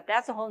that stuff,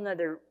 that's a whole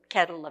nother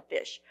kettle of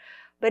fish.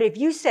 But if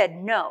you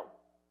said no,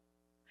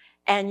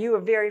 and you were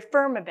very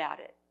firm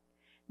about it,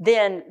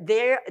 then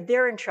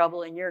they're in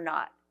trouble and you're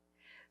not.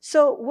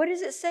 So what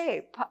does it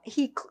say?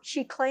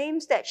 She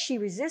claims that she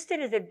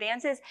resisted his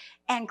advances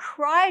and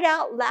cried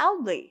out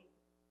loudly,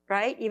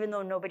 right? Even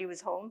though nobody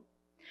was home.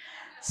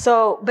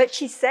 So, but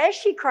she says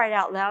she cried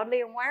out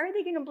loudly, and why are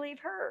they going to believe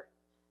her?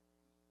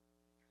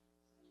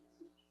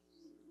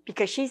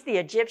 Because she's the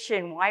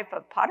Egyptian wife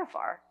of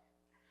Potiphar.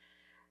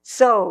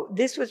 So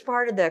this was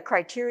part of the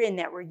criterion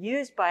that were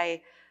used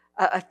by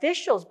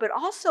officials, but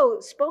also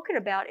spoken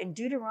about in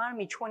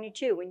Deuteronomy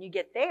 22. When you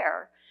get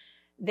there,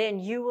 then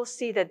you will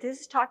see that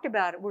this is talked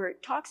about where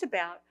it talks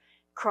about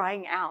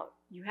crying out.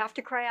 You have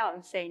to cry out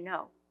and say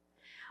no.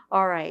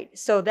 All right,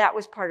 so that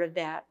was part of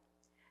that.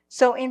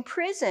 So in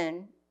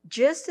prison,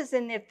 just as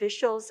in the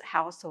official's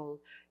household,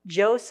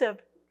 Joseph,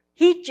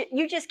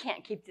 you just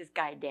can't keep this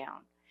guy down.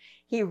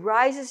 He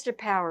rises to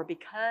power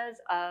because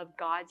of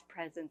God's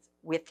presence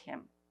with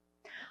him.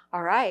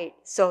 All right,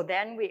 so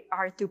then we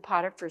are through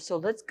Potiphar. So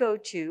let's go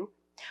to,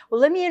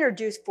 let me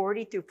introduce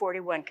 40 through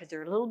 41 because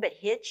they're a little bit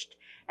hitched,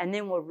 and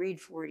then we'll read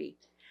 40.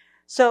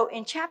 So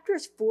in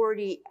chapters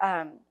 40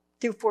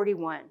 through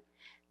 41,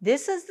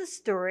 this is the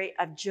story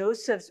of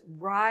Joseph's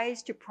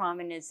rise to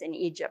prominence in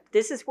Egypt.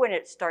 This is when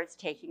it starts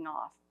taking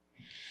off.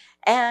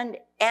 And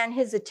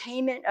his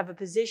attainment of a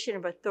position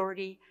of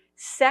authority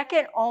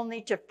second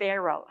only to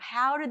Pharaoh.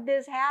 How did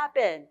this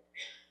happen?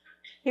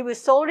 He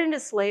was sold into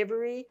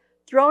slavery,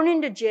 thrown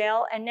into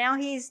jail, and now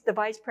he's the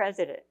vice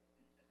president.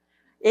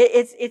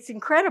 It's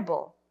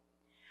incredible.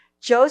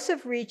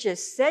 Joseph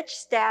reaches such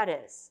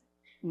status,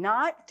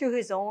 not through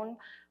his own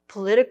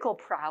political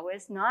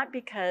prowess, not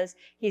because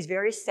he's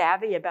very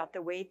savvy about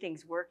the way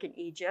things work in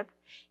Egypt.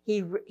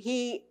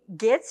 He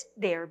gets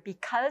there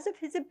because of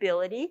his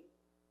ability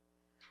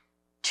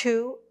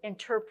to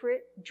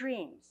interpret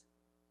dreams.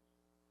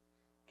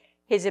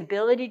 His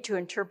ability to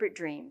interpret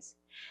dreams.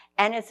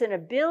 And it's an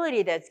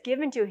ability that's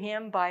given to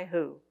him by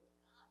who?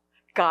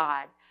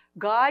 God.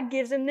 God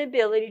gives him the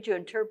ability to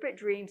interpret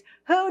dreams.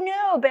 Who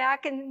knew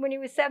back when he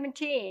was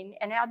 17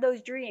 and had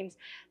those dreams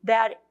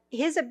that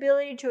his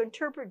ability to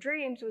interpret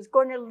dreams was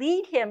going to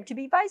lead him to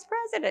be vice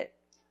president?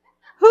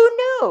 Who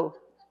knew?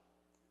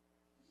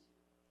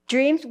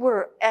 Dreams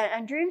were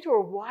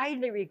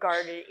widely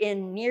regarded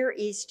in Near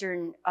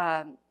Eastern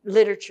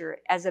literature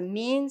as a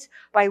means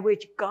by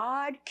which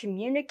God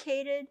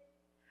communicated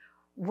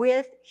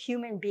with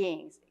human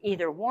beings,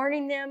 either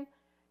warning them,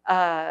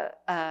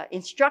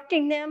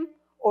 instructing them,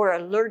 or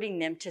alerting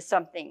them to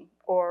something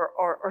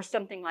or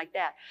something like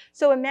that.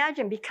 So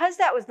imagine, because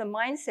that was the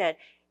mindset,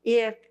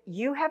 if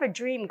you have a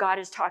dream, God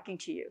is talking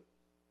to you.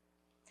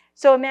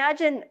 So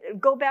imagine,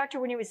 go back to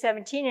when he was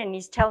 17 and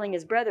he's telling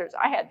his brothers,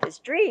 I had this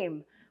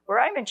dream where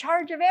I'm in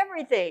charge of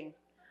everything.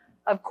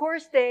 Of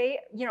course,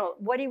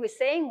 what he was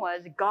saying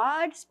was,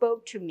 God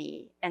spoke to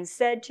me and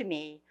said to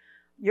me,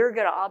 you're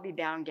going to all be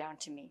bound down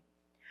to me.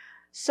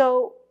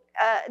 So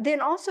then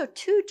also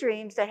 2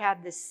 dreams that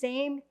have the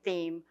same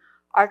theme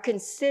are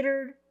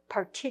considered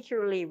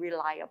particularly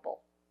reliable.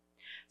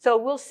 So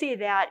we'll see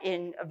that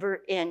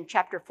in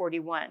chapter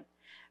 41.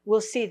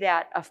 We'll see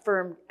that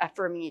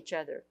affirming each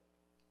other.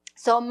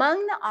 So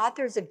among the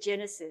authors of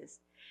Genesis,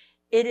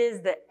 it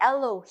is the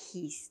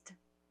Elohist,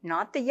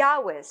 not the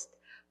Yahwist,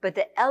 but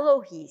the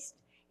Elohist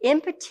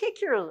in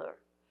particular,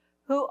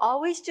 who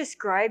always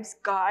describes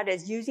God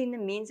as using the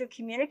means of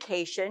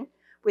communication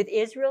with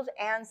Israel's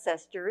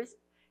ancestors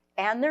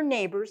and their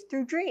neighbors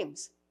through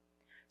dreams.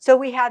 So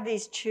we have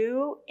these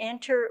two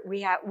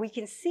we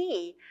can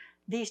see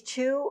these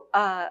 2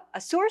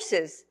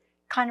 sources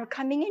kind of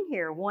coming in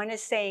here. One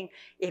is saying,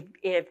 if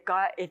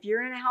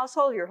you're in a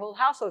household, your whole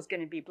household is going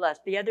to be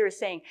blessed. The other is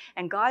saying,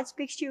 and God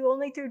speaks to you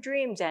only through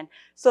dreams. And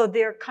so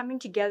they're coming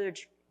together,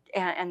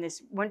 and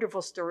this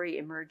wonderful story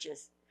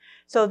emerges.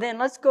 So then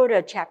let's go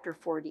to chapter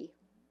 40.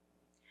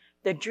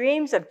 The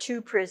dreams of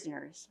 2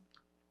 prisoners.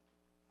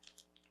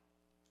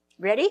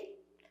 Ready?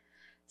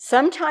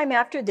 Sometime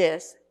after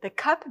this, the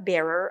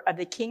cupbearer of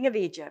the king of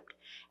Egypt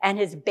and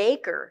his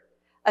baker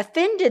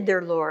offended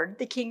their lord,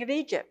 the king of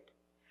Egypt.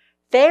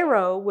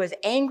 Pharaoh was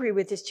angry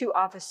with his 2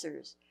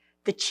 officers,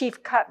 the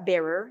chief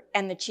cupbearer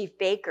and the chief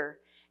baker,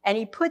 and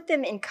he put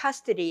them in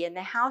custody in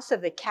the house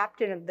of the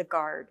captain of the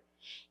guard,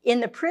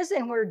 in the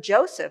prison where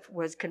Joseph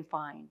was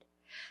confined.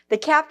 The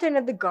captain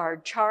of the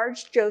guard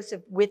charged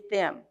Joseph with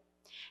them,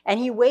 and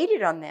he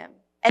waited on them,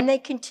 and they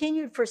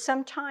continued for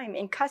some time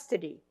in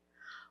custody.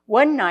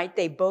 One night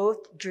they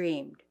both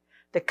dreamed,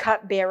 the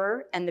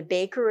cupbearer and the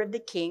baker of the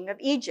king of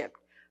Egypt,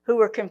 who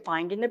were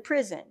confined in the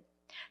prison.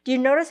 Do you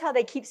notice how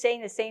they keep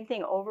saying the same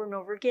thing over and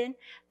over again?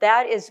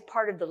 That is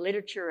part of the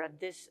literature of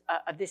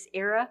this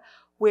era,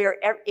 where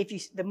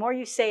the more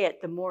you say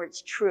it, the more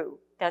it's true.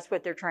 That's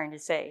what they're trying to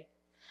say.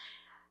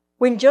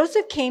 When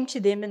Joseph came to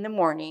them in the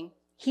morning,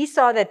 he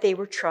saw that they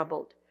were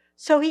troubled.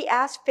 So he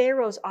asked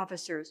Pharaoh's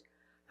officers,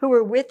 who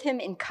were with him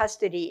in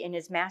custody in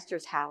his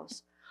master's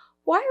house,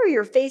 "Why are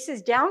your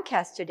faces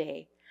downcast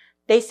today?"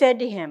 They said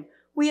to him,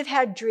 "We have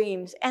had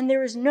dreams, and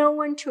there is no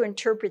one to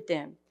interpret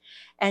them."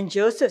 And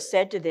Joseph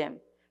said to them,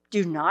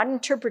 "Do not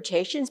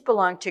interpretations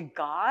belong to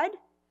God?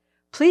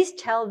 Please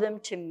tell them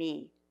to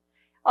me."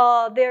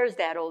 Oh, there's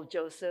that old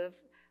Joseph,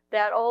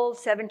 that old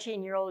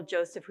 17-year-old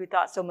Joseph who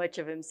thought so much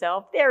of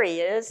himself. There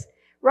he is,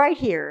 right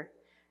here.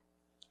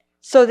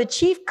 So the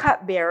chief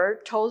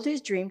cupbearer told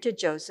his dream to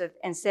Joseph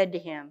and said to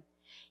him,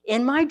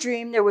 "In my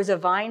dream there was a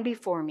vine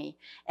before me,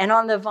 and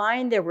on the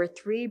vine there were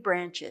 3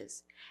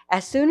 branches.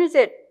 As soon as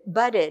it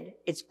budded,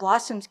 its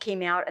blossoms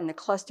came out and the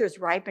clusters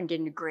ripened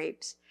into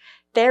grapes.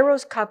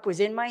 Pharaoh's cup was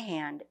in my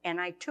hand,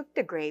 and I took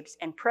the grapes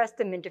and pressed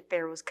them into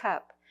Pharaoh's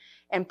cup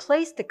and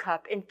placed the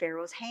cup in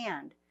Pharaoh's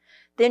hand."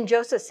 Then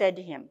Joseph said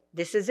to him,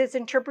 "This is its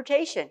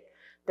interpretation.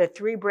 The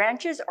 3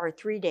 branches are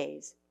 3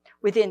 days.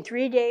 Within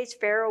 3 days,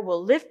 Pharaoh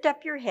will lift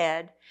up your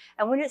head."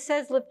 And when it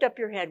says lift up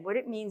your head, what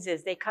it means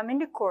is they come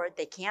into court,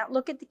 they can't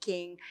look at the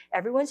king,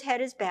 everyone's head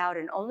is bowed,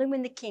 and only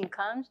when the king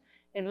comes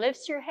and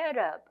lifts your head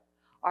up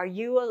are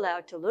you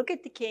allowed to look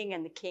at the king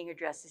and the king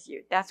addresses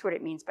you. That's what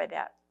it means by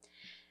that.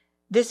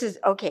 This is,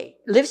 okay,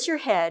 lifts your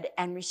head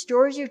and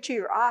restores you to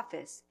your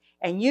office,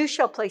 and you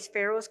shall place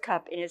Pharaoh's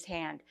cup in his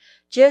hand,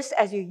 just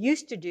as you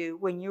used to do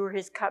when you were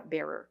his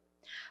cupbearer.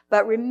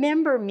 But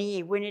remember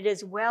me when it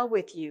is well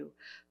with you.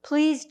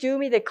 Please do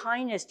me the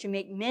kindness to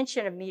make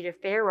mention of me to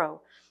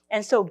Pharaoh,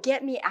 and so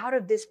get me out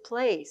of this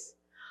place.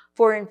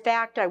 For in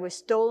fact, I was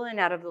stolen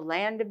out of the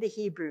land of the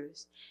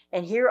Hebrews,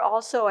 and here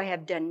also I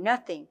have done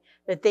nothing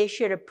that they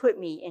should have put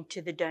me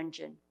into the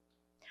dungeon."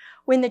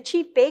 When the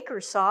chief baker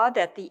saw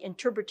that the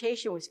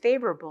interpretation was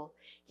favorable,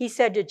 he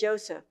said to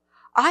Joseph,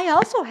 "I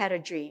also had a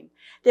dream.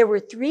 There were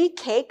 3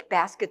 cake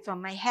baskets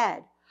on my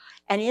head,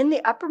 and in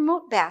the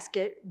uppermost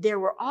basket there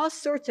were all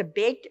sorts of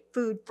baked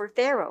food for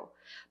Pharaoh,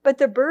 but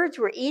the birds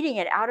were eating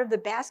it out of the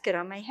basket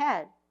on my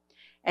head."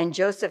 And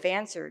Joseph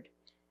answered,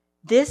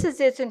 "This is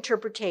its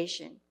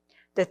interpretation.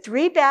 The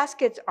 3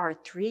 baskets are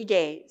 3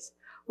 days.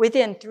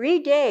 Within 3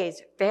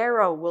 days,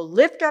 Pharaoh will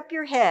lift up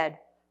your head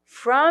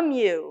from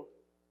you,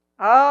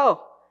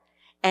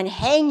 and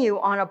hang you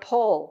on a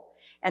pole,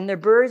 and the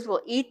birds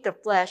will eat the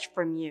flesh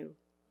from you."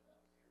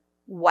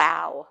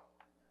 Wow.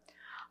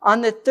 On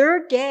the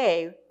 3rd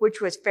day,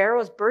 which was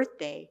Pharaoh's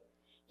birthday,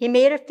 he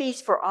made a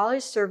feast for all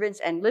his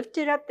servants and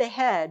lifted up the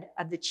head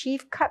of the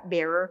chief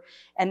cupbearer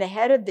and the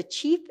head of the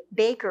chief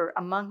baker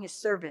among his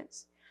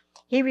servants.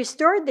 He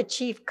restored the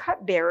chief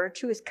cupbearer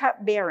to his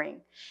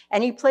cupbearing,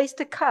 and he placed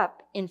the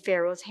cup in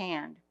Pharaoh's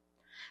hand.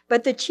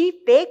 But the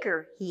chief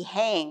baker he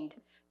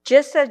hanged,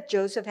 just as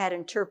Joseph had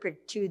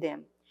interpreted to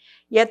them.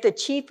 Yet the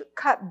chief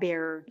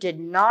cupbearer did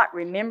not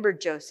remember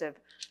Joseph,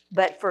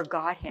 but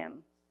forgot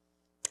him.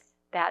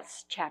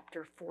 That's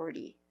chapter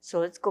 40. So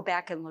let's go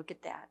back and look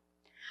at that.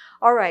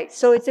 All right,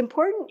 so it's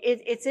important,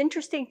 it's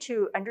interesting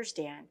to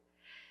understand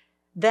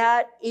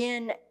that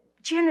in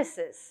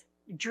Genesis,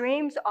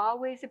 dreams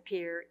always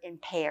appear in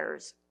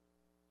pairs.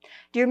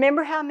 Do you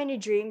remember how many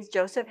dreams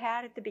Joseph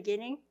had at the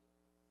beginning?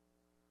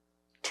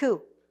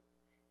 2.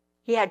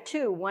 He had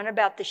 2, one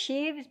about the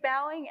sheaves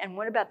bowing and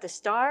one about the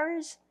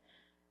stars.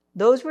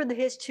 Those were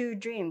his 2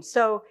 dreams.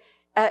 So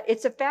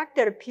it's a fact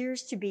that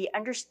appears to be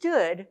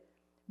understood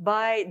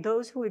by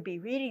those who would be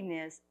reading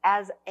this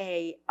as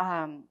a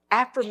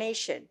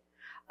affirmation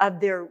of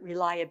their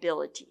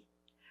reliability.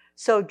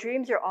 So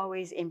dreams are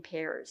always in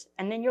pairs.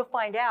 And then you'll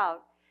find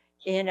out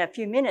in a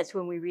few minutes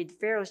when we read the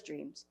Pharaoh's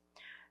dreams.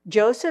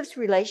 Joseph's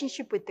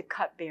relationship with the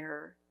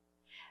cupbearer,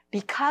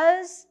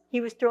 because he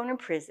was thrown in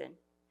prison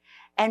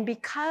and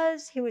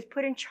because he was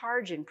put in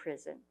charge in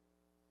prison.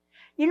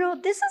 You know,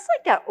 this is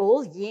like that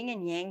old yin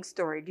and yang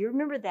story. Do you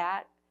remember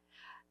that?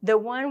 The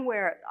one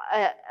where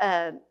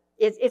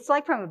it's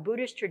like from a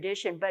Buddhist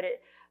tradition, but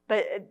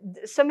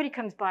somebody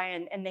comes by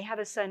and they have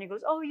a son. He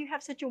goes, "Oh, you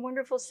have such a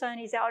wonderful son.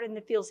 He's out in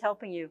the fields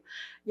helping you."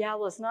 Yeah,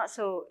 well, it's not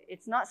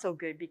so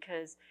good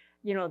because,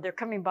 you know, they're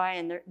coming by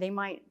and they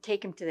might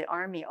take him to the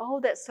army. Oh,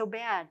 that's so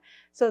bad.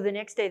 So the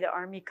next day the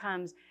army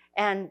comes,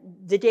 and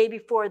the day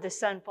before the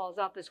son falls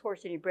off his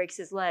horse and he breaks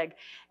his leg.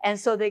 And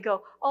so they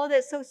go, "Oh,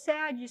 that's so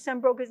sad. Your son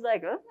broke his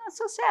leg." "Oh, not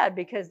so sad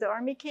because the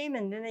army came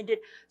and then they did."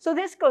 So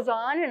this goes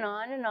on and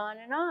on and on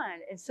and on.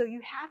 And so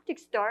you have to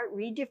start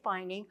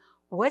redefining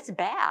what's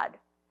bad.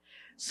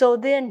 So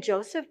then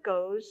Joseph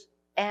goes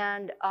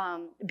and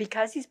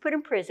because he's put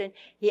in prison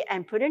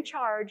and put in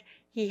charge,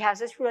 he has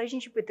this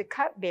relationship with the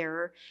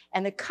cupbearer,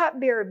 and the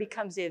cupbearer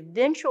becomes the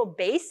eventual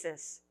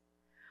basis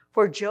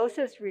for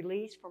Joseph's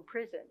release from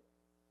prison.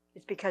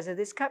 It's because of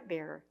this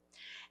cupbearer.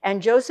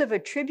 And Joseph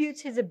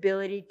attributes his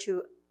ability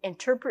to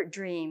interpret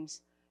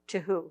dreams to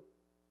who?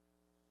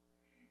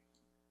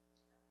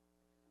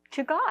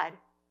 To God.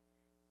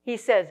 He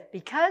says,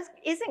 because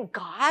isn't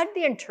God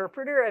the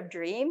interpreter of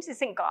dreams?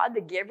 Isn't God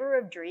the giver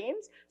of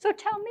dreams? So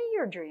tell me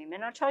your dream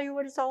and I'll tell you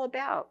what it's all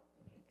about.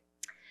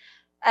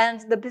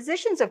 And the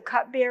positions of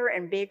cupbearer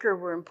and baker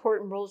were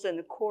important roles in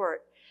the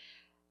court.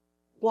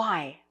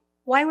 Why?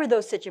 Why were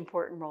those such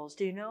important roles?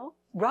 Do you know?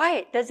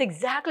 Right, that's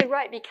exactly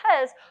right.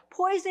 Because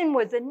poison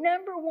was the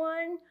number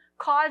one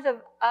cause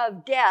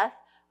of death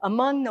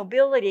among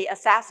nobility,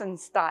 assassin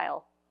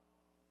style.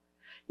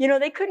 You know,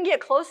 they couldn't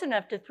get close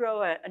enough to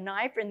throw a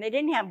knife, and they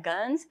didn't have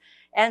guns.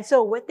 And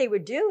so what they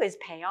would do is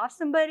pay off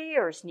somebody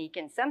or sneak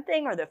in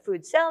something or the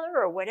food seller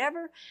or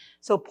whatever.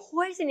 So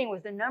poisoning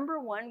was the number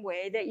one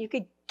way that you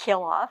could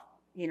kill off,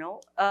 you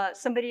know,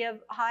 somebody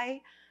of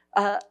high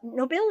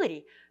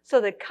nobility.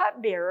 So the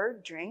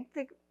cupbearer drank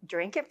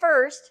it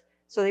first.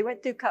 So they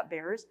went through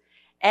cupbearers,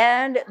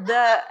 and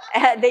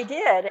they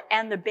did.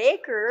 And the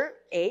baker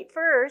ate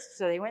first.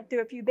 So they went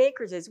through a few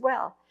bakers as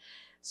well.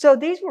 So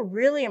these were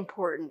really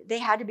important. They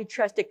had to be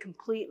trusted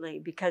completely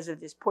because of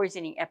this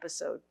poisoning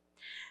episode.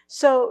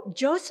 So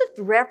Joseph's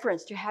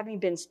reference to having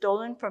been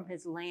stolen from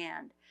his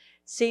land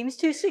seems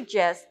to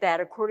suggest that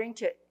according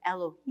to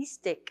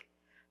Elohistic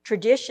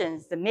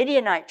traditions, the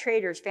Midianite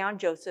traders found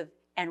Joseph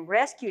and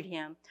rescued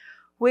him,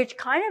 which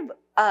kind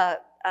of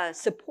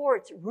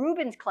supports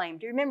Reuben's claim.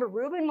 Do you remember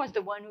Reuben was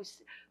the one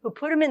who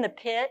put him in the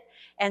pit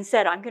and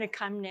said, "I'm going to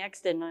come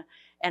next and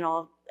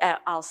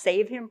I'll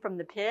save him from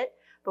the pit."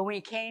 But when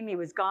he came, he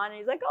was gone, and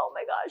he's like, "Oh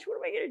my gosh, what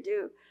am I going to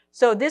do?"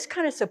 So this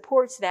kind of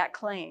supports that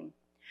claim.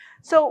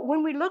 So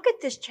when we look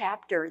at this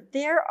chapter,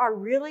 there are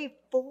really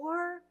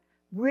 4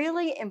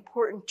 really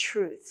important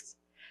truths,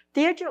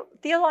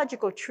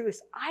 theological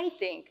truths, I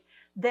think,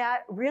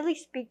 that really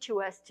speak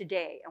to us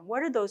today. And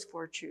what are those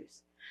 4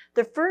 truths?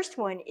 The first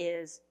one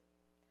is,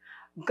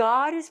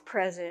 God is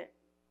present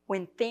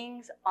when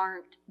things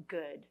aren't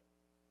good.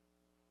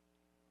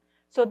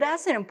 So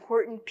that's an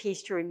important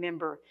piece to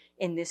remember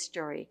in this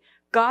story.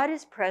 God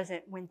is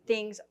present when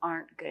things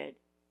aren't good.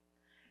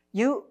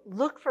 You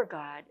look for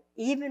God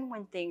even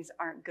when things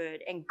aren't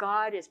good, and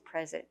God is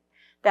present.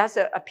 That's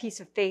a piece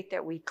of faith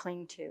that we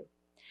cling to.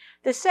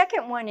 The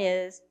second one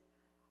is,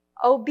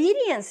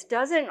 obedience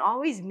doesn't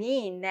always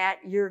mean that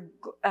you're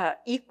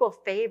equal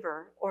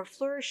favor or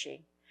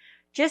flourishing.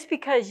 Just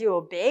because you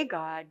obey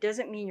God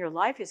doesn't mean your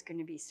life is going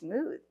to be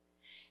smooth.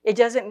 It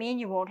doesn't mean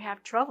you won't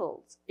have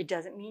troubles. It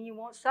doesn't mean you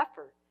won't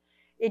suffer.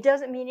 It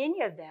doesn't mean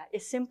any of that.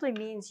 It simply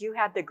means you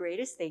have the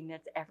greatest thing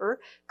that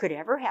could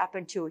ever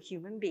happen to a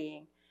human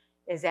being,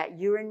 is that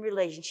you're in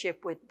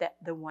relationship with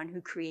the one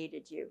who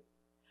created you.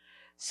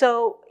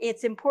 So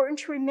it's important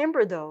to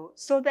remember, though,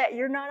 so that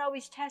you're not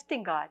always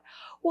testing God.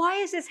 Why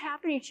is this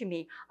happening to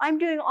me? I'm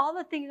doing all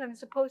the things I'm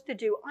supposed to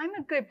do. I'm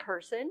a good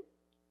person.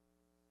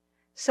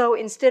 So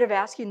instead of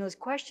asking those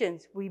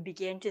questions, we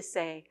begin to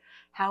say,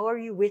 how are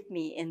you with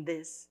me in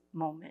this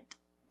moment?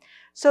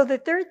 So the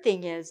third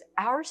thing is,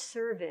 our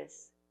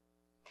service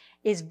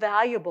is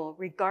valuable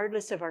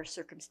regardless of our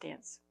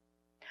circumstance.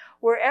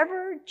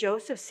 Wherever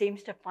Joseph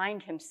seems to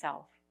find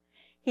himself,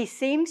 he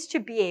seems to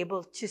be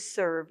able to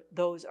serve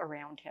those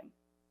around him.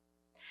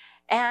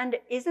 And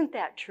isn't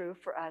that true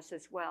for us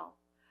as well?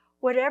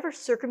 whatever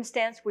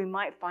circumstance we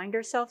might find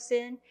ourselves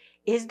in,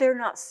 is there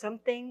not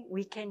something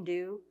we can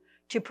do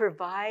to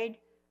provide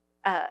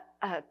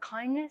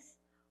kindness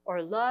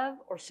or love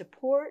or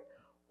support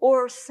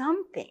or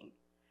something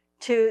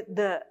to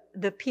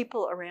the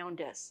people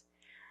around us?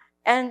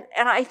 And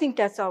I think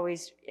that's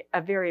always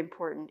very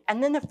important.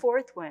 And then the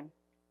fourth one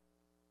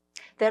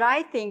that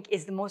I think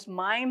is the most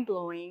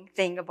mind-blowing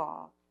thing of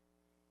all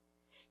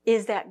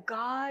is that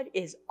God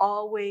is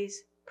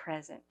always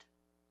present.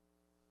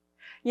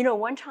 You know,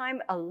 one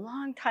time, a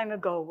long time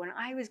ago, when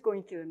I was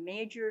going through a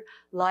major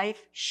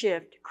life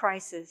shift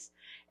crisis,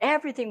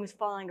 everything was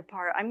falling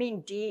apart. I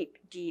mean, deep,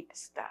 deep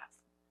stuff.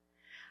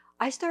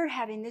 I started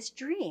having this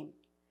dream.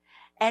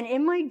 And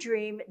in my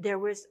dream,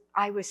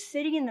 I was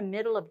sitting in the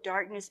middle of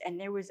darkness, and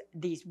there was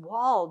these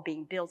walls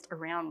being built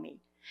around me.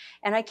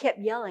 And I kept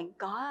yelling,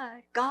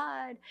 God,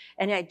 God,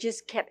 and it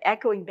just kept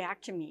echoing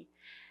back to me.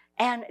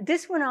 And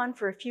this went on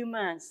for a few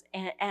months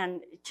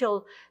and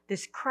till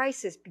this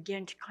crisis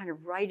began to kind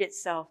of right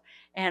itself.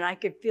 And I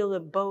could feel the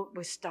boat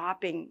was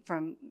stopping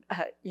from,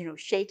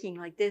 shaking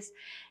like this.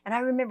 And I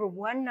remember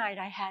one night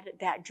I had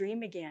that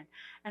dream again.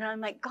 And I'm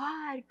like,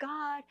 God,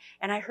 God.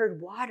 And I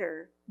heard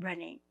water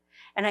running.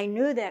 And I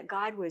knew that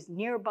God was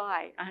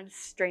nearby. It's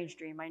a strange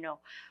dream, I know.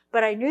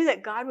 But I knew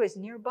that God was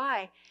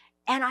nearby.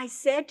 And I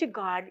said to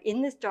God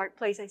in this dark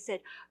place, I said,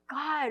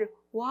 God,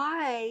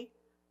 why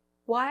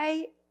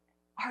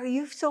are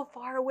you so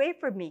far away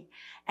from me?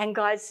 And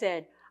God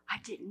said, I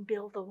didn't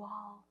build the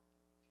wall.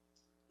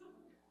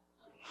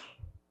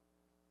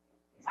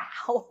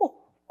 Wow.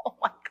 Oh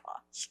my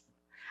gosh.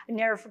 I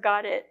never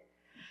forgot it.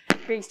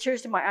 It brings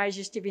tears to my eyes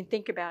just to even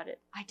think about it.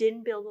 I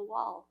didn't build the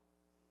wall.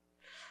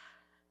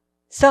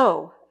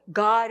 So,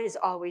 God is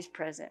always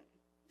present.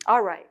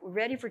 All right, we're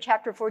ready for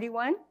chapter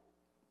 41?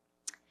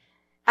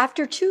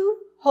 After 2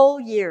 whole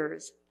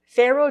years,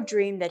 Pharaoh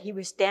dreamed that he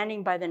was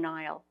standing by the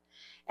Nile.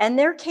 And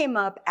there came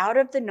up out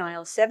of the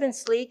Nile 7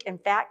 sleek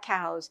and fat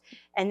cows,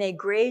 and they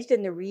grazed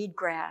in the reed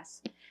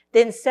grass.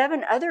 Then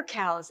 7 other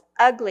cows,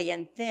 ugly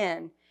and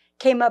thin,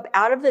 came up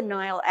out of the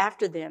Nile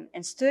after them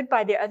and stood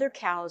by the other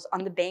cows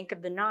on the bank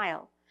of the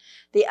Nile.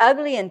 The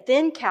ugly and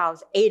thin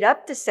cows ate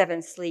up the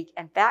 7 sleek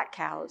and fat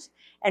cows,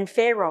 and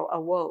Pharaoh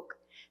awoke.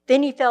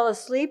 Then he fell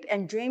asleep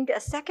and dreamed a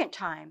second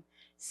time.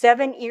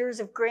 7 ears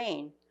of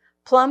grain,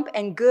 plump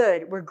and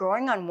good, were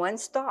growing on one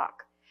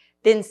stalk.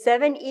 Then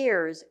 7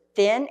 ears,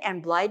 thin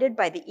and blighted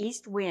by the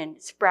east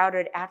wind,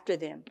 sprouted after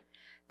them.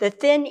 The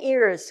thin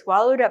ears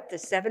swallowed up the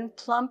 7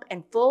 plump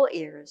and full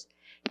ears.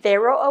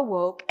 Pharaoh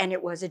awoke, and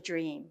it was a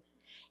dream.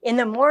 In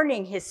the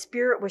morning his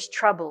spirit was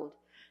troubled.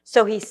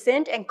 So he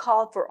sent and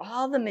called for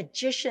all the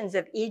magicians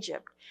of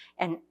Egypt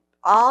and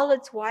all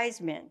its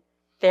wise men.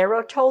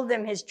 Pharaoh told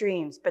them his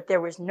dreams, but there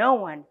was no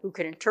one who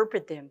could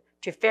interpret them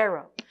to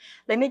Pharaoh.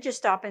 Let me just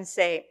stop and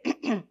say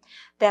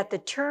that the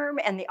term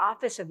and the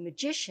office of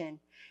magician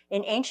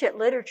in ancient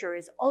literature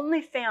is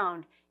only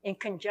found in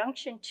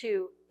conjunction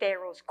to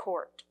Pharaoh's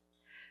court.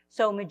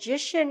 So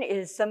magician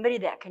is somebody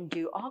that can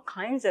do all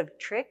kinds of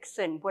tricks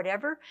and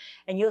whatever.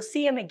 And you'll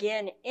see him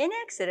again in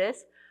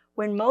Exodus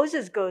when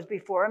Moses goes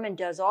before him and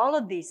does all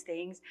of these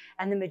things.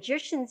 And the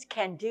magicians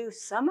can do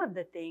some of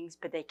the things,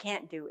 but they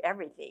can't do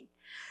everything.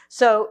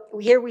 So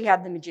here we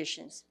have the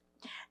magicians.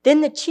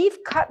 Then the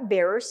chief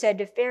cupbearer said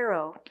to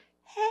Pharaoh,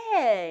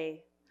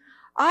 "Hey,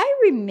 I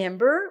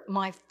remember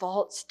my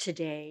faults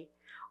today.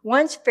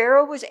 Once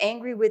Pharaoh was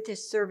angry with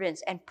his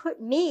servants and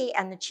put me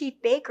and the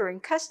chief baker in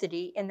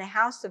custody in the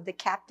house of the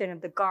captain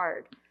of the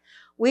guard.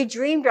 We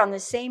dreamed on the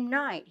same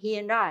night, he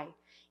and I,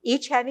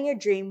 each having a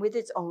dream with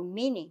its own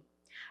meaning.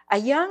 A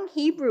young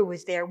Hebrew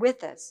was there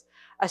with us,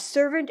 a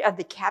servant of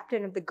the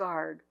captain of the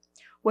guard.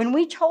 When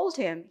we told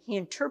him, he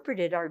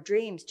interpreted our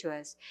dreams to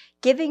us,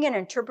 giving an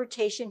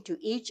interpretation to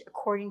each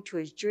according to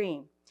his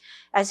dream.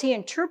 As he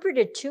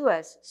interpreted to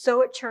us,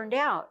 so it turned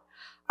out.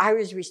 I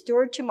was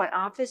restored to my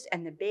office,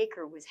 and the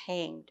baker was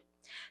hanged.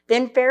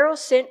 Then Pharaoh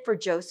sent for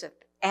Joseph,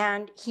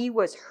 and he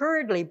was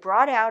hurriedly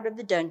brought out of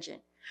the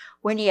dungeon.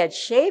 When he had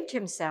shaved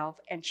himself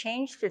and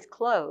changed his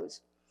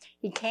clothes,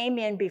 he came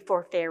in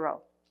before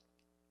Pharaoh.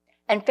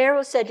 And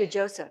Pharaoh said to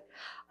Joseph,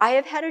 I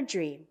have had a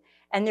dream,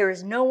 and there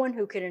is no one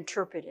who can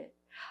interpret it.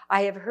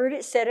 I have heard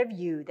it said of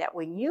you that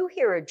when you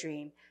hear a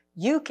dream,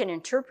 you can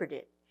interpret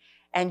it.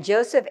 And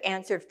Joseph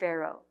answered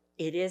Pharaoh,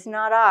 It is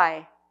not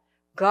I.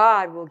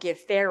 God will give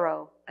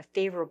Pharaoh a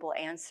favorable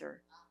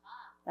answer.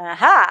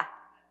 Aha!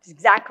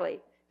 Exactly.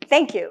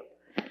 Thank you.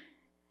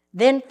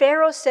 Then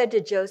Pharaoh said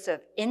to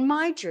Joseph, In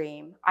my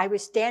dream, I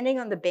was standing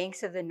on the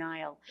banks of the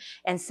Nile,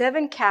 and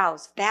 7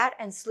 cows, fat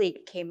and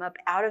sleek, came up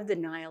out of the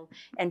Nile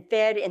and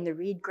fed in the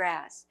reed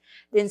grass.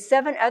 Then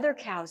 7 other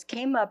cows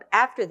came up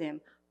after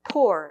them,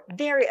 poor,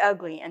 very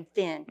ugly and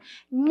thin.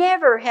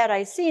 Never had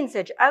I seen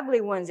such ugly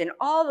ones in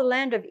all the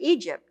land of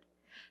Egypt.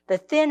 The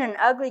thin and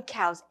ugly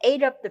cows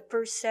ate up the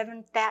first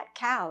 7 fat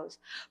cows,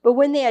 but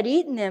when they had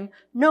eaten them,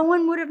 no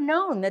one would have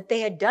known that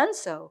they had done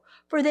so,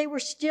 for they were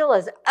still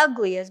as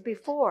ugly as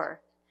before.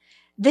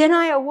 Then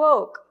I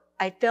awoke.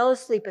 I fell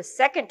asleep a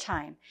second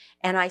time,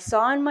 and I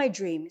saw in my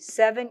dream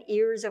 7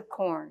 ears of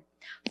corn.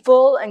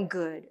 full and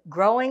good,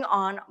 growing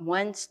on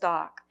one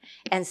stalk,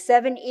 and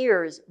 7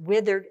 ears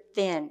withered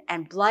thin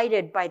and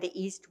blighted by the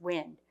east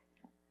wind,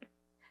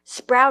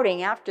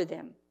 sprouting after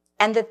them.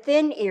 And the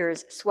thin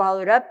ears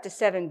swallowed up the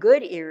 7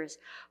 good ears.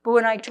 But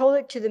when I told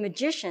it to the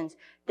magicians,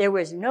 there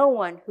was no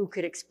one who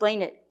could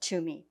explain it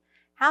to me.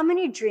 How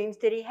many dreams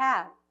did he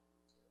have?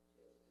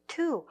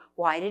 2.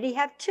 Why did he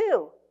have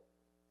 2?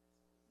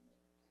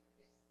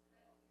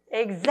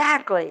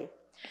 Exactly.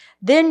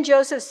 Then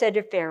Joseph said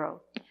to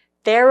Pharaoh,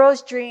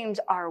 Pharaoh's dreams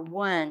are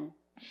one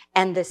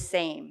and the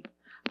same.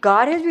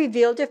 God has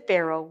revealed to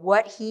Pharaoh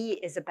what he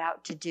is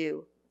about to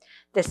do.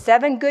 The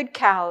 7 good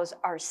cows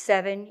are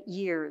 7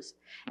 years,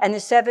 and the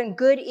 7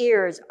 good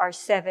ears are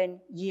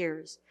 7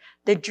 years.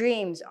 The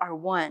dreams are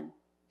one.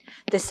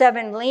 The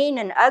 7 lean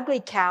and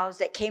ugly cows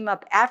that came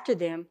up after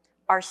them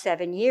are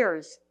 7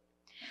 years,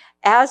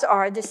 as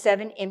are the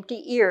 7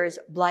 empty ears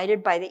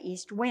blighted by the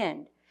east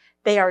wind.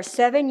 They are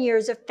 7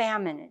 years of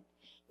famine.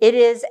 It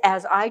is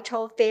as I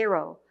told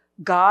Pharaoh.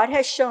 God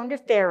has shown to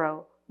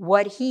Pharaoh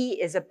what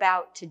he is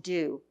about to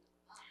do.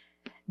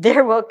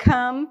 There will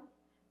come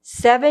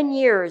 7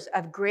 years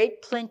of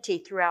great plenty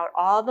throughout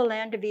all the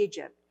land of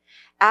Egypt.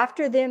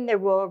 After them there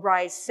will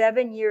arise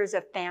 7 years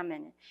of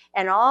famine,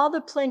 and all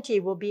the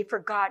plenty will be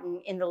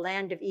forgotten in the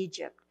land of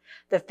Egypt.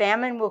 The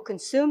famine will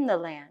consume the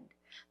land.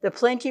 The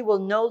plenty will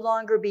no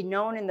longer be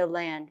known in the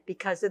land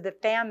because of the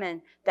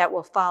famine that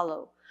will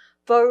follow,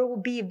 for it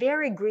will be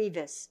very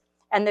grievous.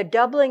 And the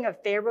doubling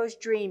of Pharaoh's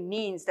dream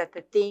means that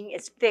the thing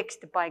is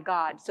fixed by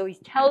God. So he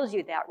tells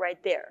you that right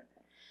there.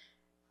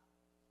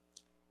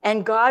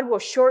 And God will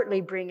shortly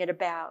bring it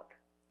about.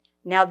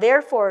 Now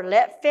therefore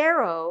let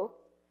Pharaoh,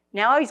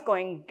 now he's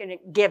going to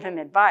give him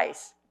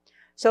advice.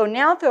 So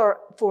now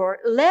therefore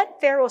let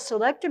Pharaoh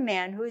select a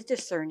man who is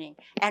discerning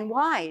and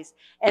wise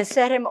and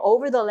set him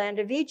over the land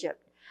of Egypt.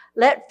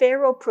 Let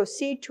Pharaoh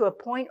proceed to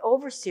appoint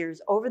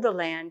overseers over the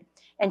land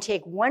and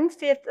take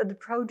 1/5 of the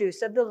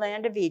produce of the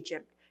land of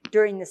Egypt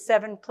during the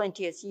 7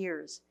 plenteous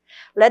years.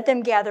 Let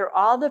them gather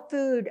all the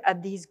food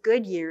of these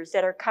good years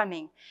that are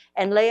coming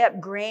and lay up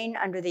grain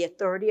under the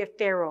authority of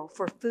Pharaoh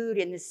for food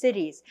in the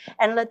cities,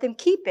 and let them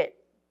keep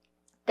it.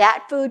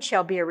 That food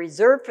shall be a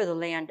reserve for the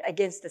land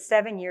against the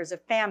 7 years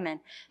of famine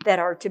that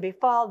are to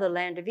befall the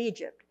land of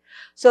Egypt,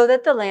 so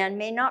that the land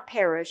may not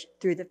perish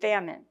through the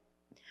famine.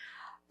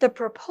 The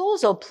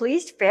proposal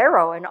pleased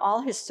Pharaoh and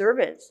all his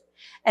servants.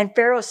 And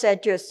Pharaoh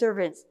said to his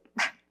servants,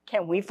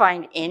 Can we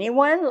find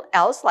anyone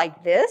else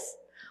like this?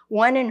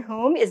 One in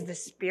whom is the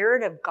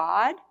Spirit of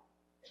God?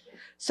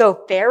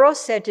 So Pharaoh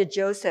said to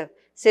Joseph,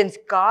 Since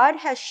God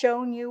has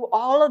shown you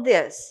all of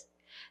this,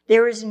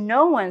 there is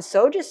no one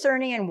so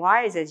discerning and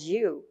wise as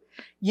you.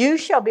 You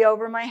shall be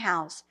over my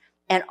house,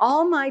 and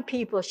all my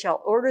people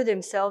shall order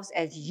themselves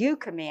as you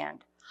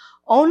command.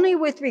 Only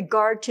with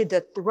regard to the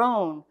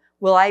throne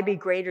will I be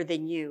greater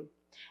than you.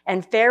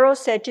 And Pharaoh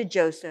said to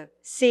Joseph,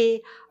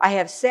 See, I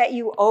have set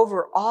you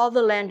over all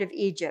the land of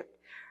Egypt.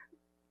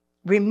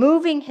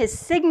 Removing his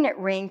signet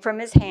ring from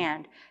his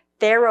hand,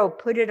 Pharaoh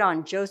put it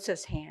on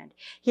Joseph's hand.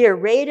 He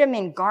arrayed him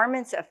in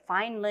garments of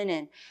fine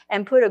linen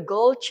and put a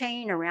gold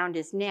chain around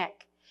his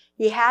neck.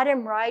 He had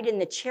him ride in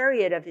the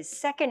chariot of his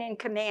second in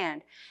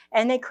command,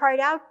 and they cried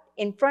out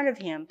in front of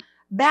him,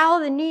 Bow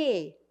the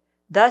knee.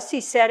 Thus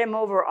he set him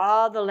over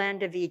all the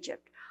land of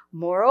Egypt.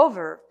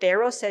 Moreover,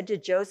 Pharaoh said to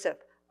Joseph,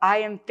 I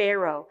am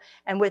Pharaoh,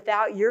 and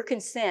without your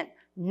consent,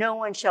 no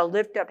one shall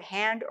lift up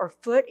hand or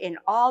foot in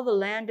all the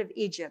land of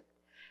Egypt.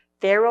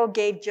 Pharaoh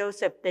gave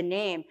Joseph the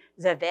name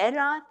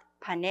Zephaneah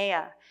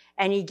Paneah,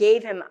 and he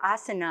gave him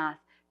Asenath,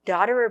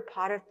 daughter of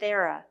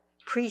Potiphera,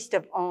 priest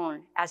of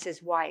On, as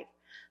his wife.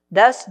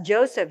 Thus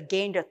Joseph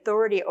gained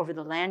authority over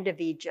the land of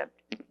Egypt.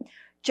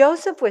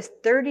 Joseph was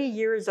 30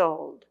 years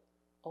old.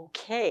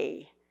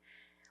 Okay.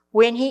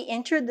 When he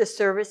entered the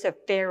service of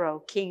Pharaoh,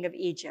 king of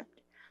Egypt.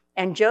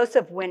 And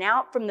Joseph went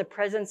out from the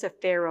presence of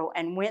Pharaoh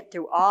and went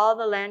through all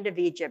the land of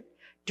Egypt.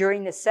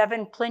 During the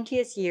 7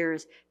 plenteous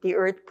years, the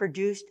earth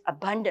produced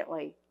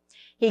abundantly.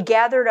 He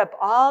gathered up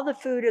all the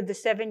food of the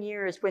 7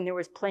 years when there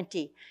was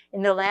plenty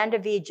in the land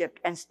of Egypt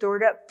and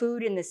stored up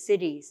food in the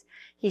cities.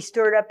 He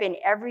stored up in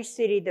every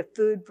city the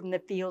food from the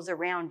fields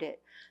around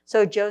it.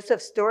 So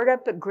Joseph stored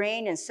up a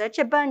grain in such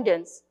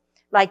abundance,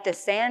 like the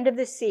sand of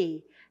the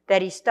sea,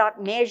 that he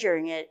stopped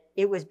measuring it.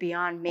 It was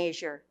beyond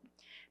measure.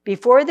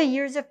 Before the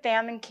years of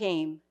famine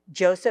came,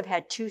 Joseph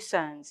had 2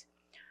 sons,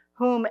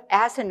 whom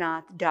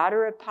Asenath,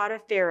 daughter of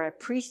Potiphera,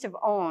 priest of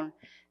On,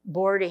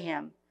 bore to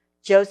him.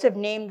 Joseph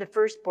named the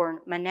firstborn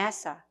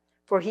Manasseh,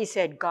 for he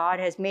said, God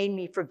has made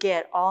me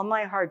forget all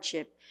my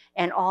hardship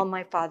and all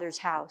my father's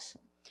house.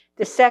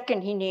 The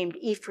second he named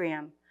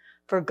Ephraim,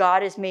 for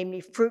God has made me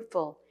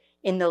fruitful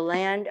in the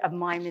land of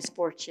my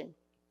misfortune.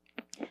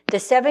 The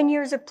 7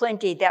 years of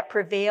plenty that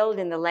prevailed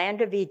in the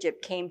land of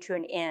Egypt came to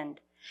an end,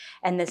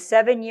 and the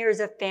 7 years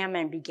of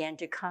famine began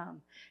to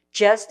come,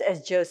 just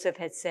as Joseph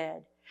had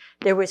said.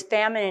 There was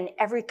famine in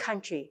every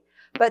country,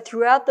 but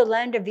throughout the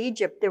land of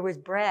Egypt there was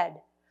bread.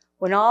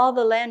 When all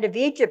the land of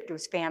Egypt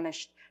was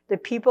famished, the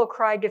people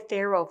cried to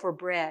Pharaoh for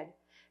bread.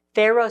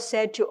 Pharaoh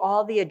said to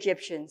all the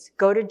Egyptians,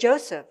 "Go to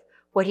Joseph.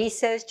 What he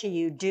says to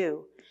you,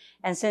 do."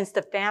 And since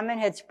the famine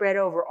had spread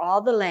over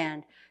all the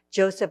land,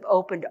 Joseph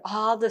opened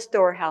all the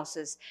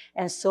storehouses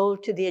and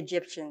sold to the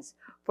Egyptians,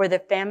 for the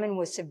famine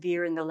was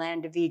severe in the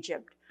land of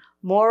Egypt.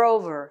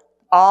 Moreover,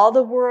 all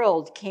the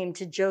world came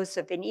to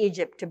Joseph in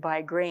Egypt to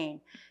buy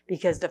grain,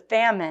 because the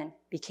famine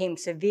became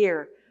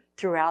severe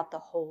throughout the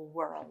whole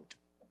world.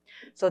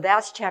 So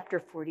that's chapter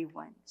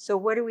 41. So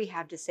what do we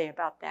have to say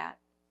about that?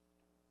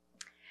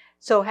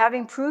 So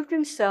having proved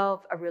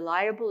himself a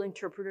reliable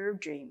interpreter of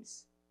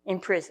dreams in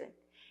prison,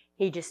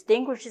 he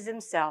distinguishes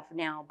himself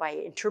now by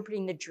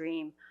interpreting the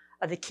dream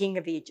of the king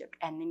of Egypt,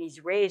 and then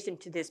he's raised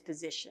into this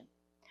position.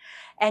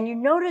 And you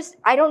notice,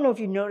 I don't know if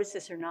you notice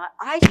this or not,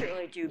 I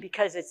certainly do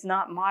because it's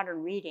not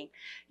modern reading.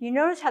 You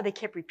notice how they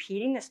kept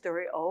repeating the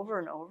story over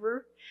and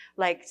over?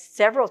 Like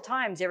several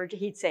times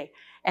he'd say,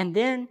 and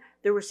then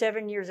there were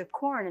 7 years of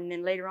corn, and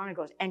then later on it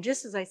goes, and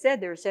just as I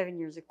said, there were 7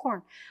 years of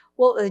corn.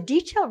 Well, the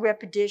detailed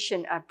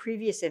repetition of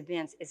previous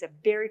events is a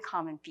very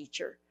common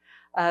feature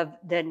of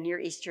the Near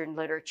Eastern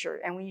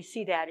literature, and when you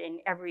see that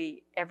in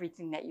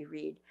everything that you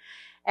read.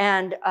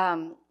 And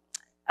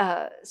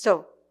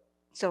so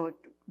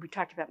we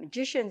talked about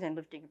magicians and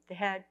lifting up the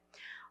head.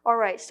 All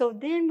right, so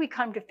then we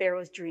come to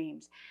Pharaoh's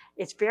dreams.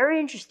 It's very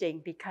interesting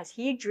because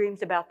he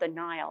dreams about the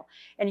Nile.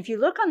 And if you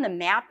look on the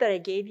map that I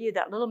gave you,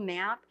 that little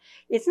map,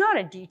 it's not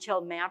a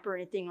detailed map or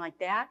anything like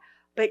that,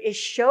 but it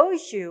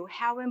shows you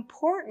how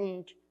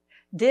important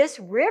this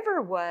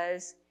river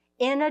was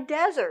in a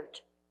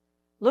desert.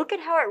 Look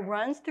at how it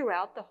runs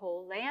throughout the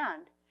whole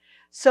land.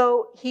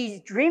 So he's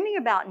dreaming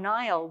about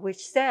Nile,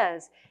 which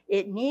says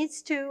it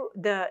needs to,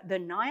 the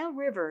Nile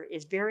River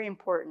is very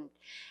important,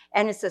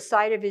 and it's the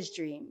site of his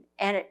dream.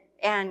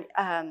 And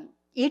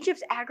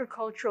Egypt's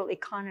agricultural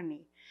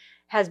economy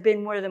has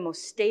been one of the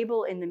most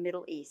stable in the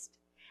Middle East.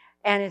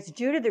 And it's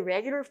due to the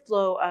regular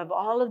flow of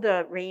all of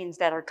the rains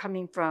that are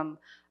coming from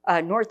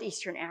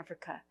northeastern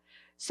Africa.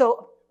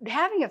 So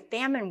having a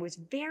famine was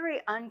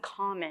very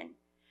uncommon.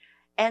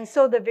 And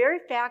so the very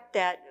fact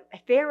that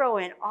Pharaoh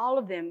and all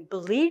of them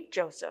believed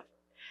Joseph,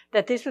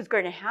 that this was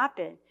going to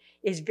happen,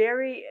 is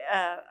very,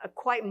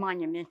 quite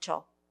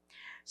monumental.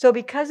 So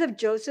because of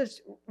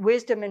Joseph's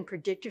wisdom and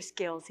predictive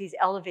skills, he's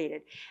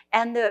elevated.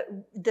 And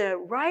the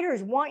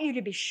writers want you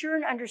to be sure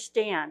and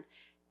understand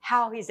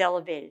how he's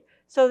elevated.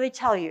 So they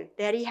tell you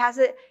that he has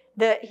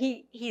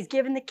he's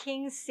given the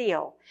king's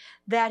seal,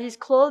 that his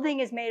clothing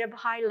is made of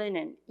high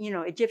linen,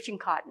 Egyptian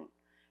cotton,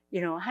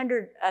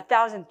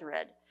 1,000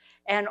 thread.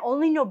 And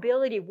only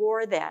nobility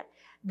wore that.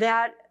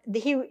 That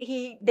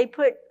they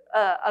put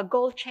a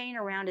gold chain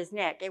around his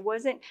neck. He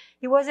wasn't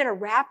a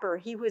rapper.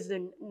 He was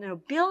the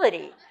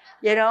nobility,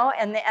 and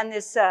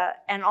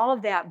all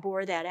of that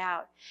bore that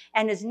out.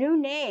 And his new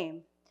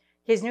name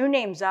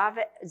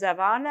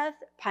Zavanath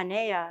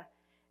Paneah,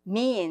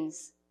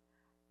 means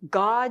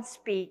God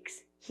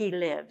speaks, he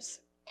lives.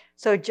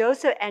 So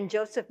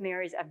Joseph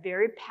marries a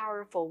very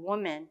powerful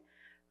woman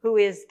who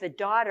is the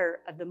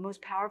daughter of the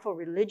most powerful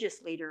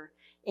religious leader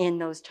in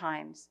those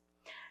times.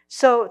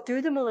 So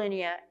through the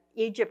millennia,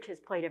 Egypt has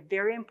played a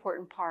very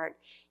important part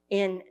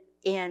in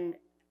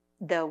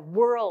the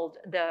world,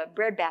 the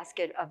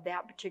breadbasket of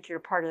that particular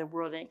part of the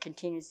world, and it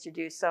continues to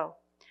do so.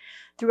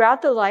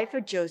 Throughout the life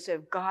of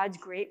Joseph, God's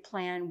great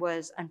plan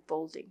was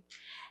unfolding.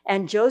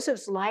 And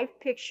Joseph's life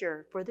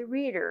picture for the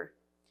reader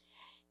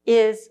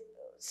is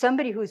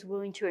somebody who's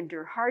willing to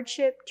endure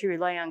hardship, to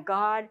rely on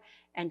God,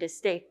 and to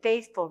stay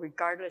faithful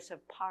regardless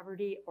of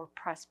poverty or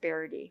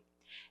prosperity.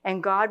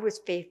 And God was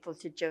faithful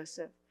to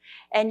Joseph.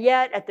 And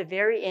yet, at the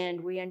very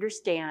end, we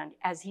understand,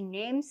 as he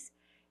names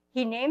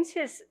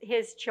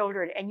his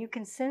children, and you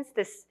can sense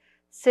this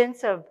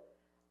sense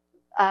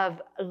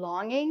of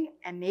longing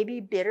and maybe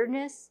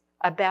bitterness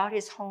about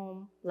his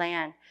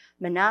homeland,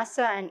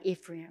 Manasseh and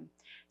Ephraim.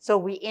 So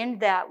we end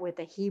that with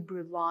a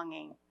Hebrew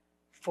longing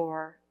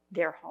for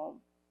their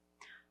home.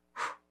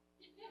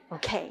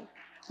 Okay,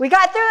 we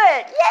got through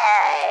it.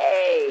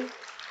 Yay!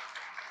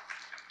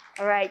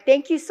 All right,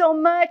 thank you so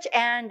much,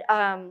 and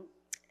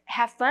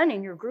have fun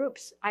in your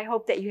groups. I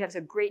hope that you have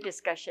a great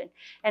discussion.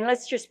 And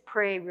let's just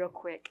pray real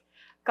quick.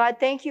 God,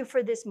 thank you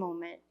for this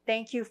moment.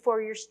 Thank you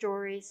for your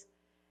stories,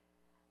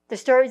 the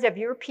stories of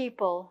your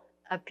people,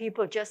 of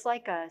people just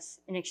like us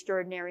in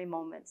extraordinary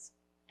moments.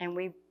 And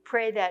we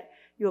pray that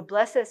you'll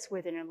bless us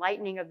with an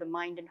enlightening of the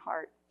mind and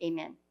heart.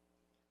 Amen.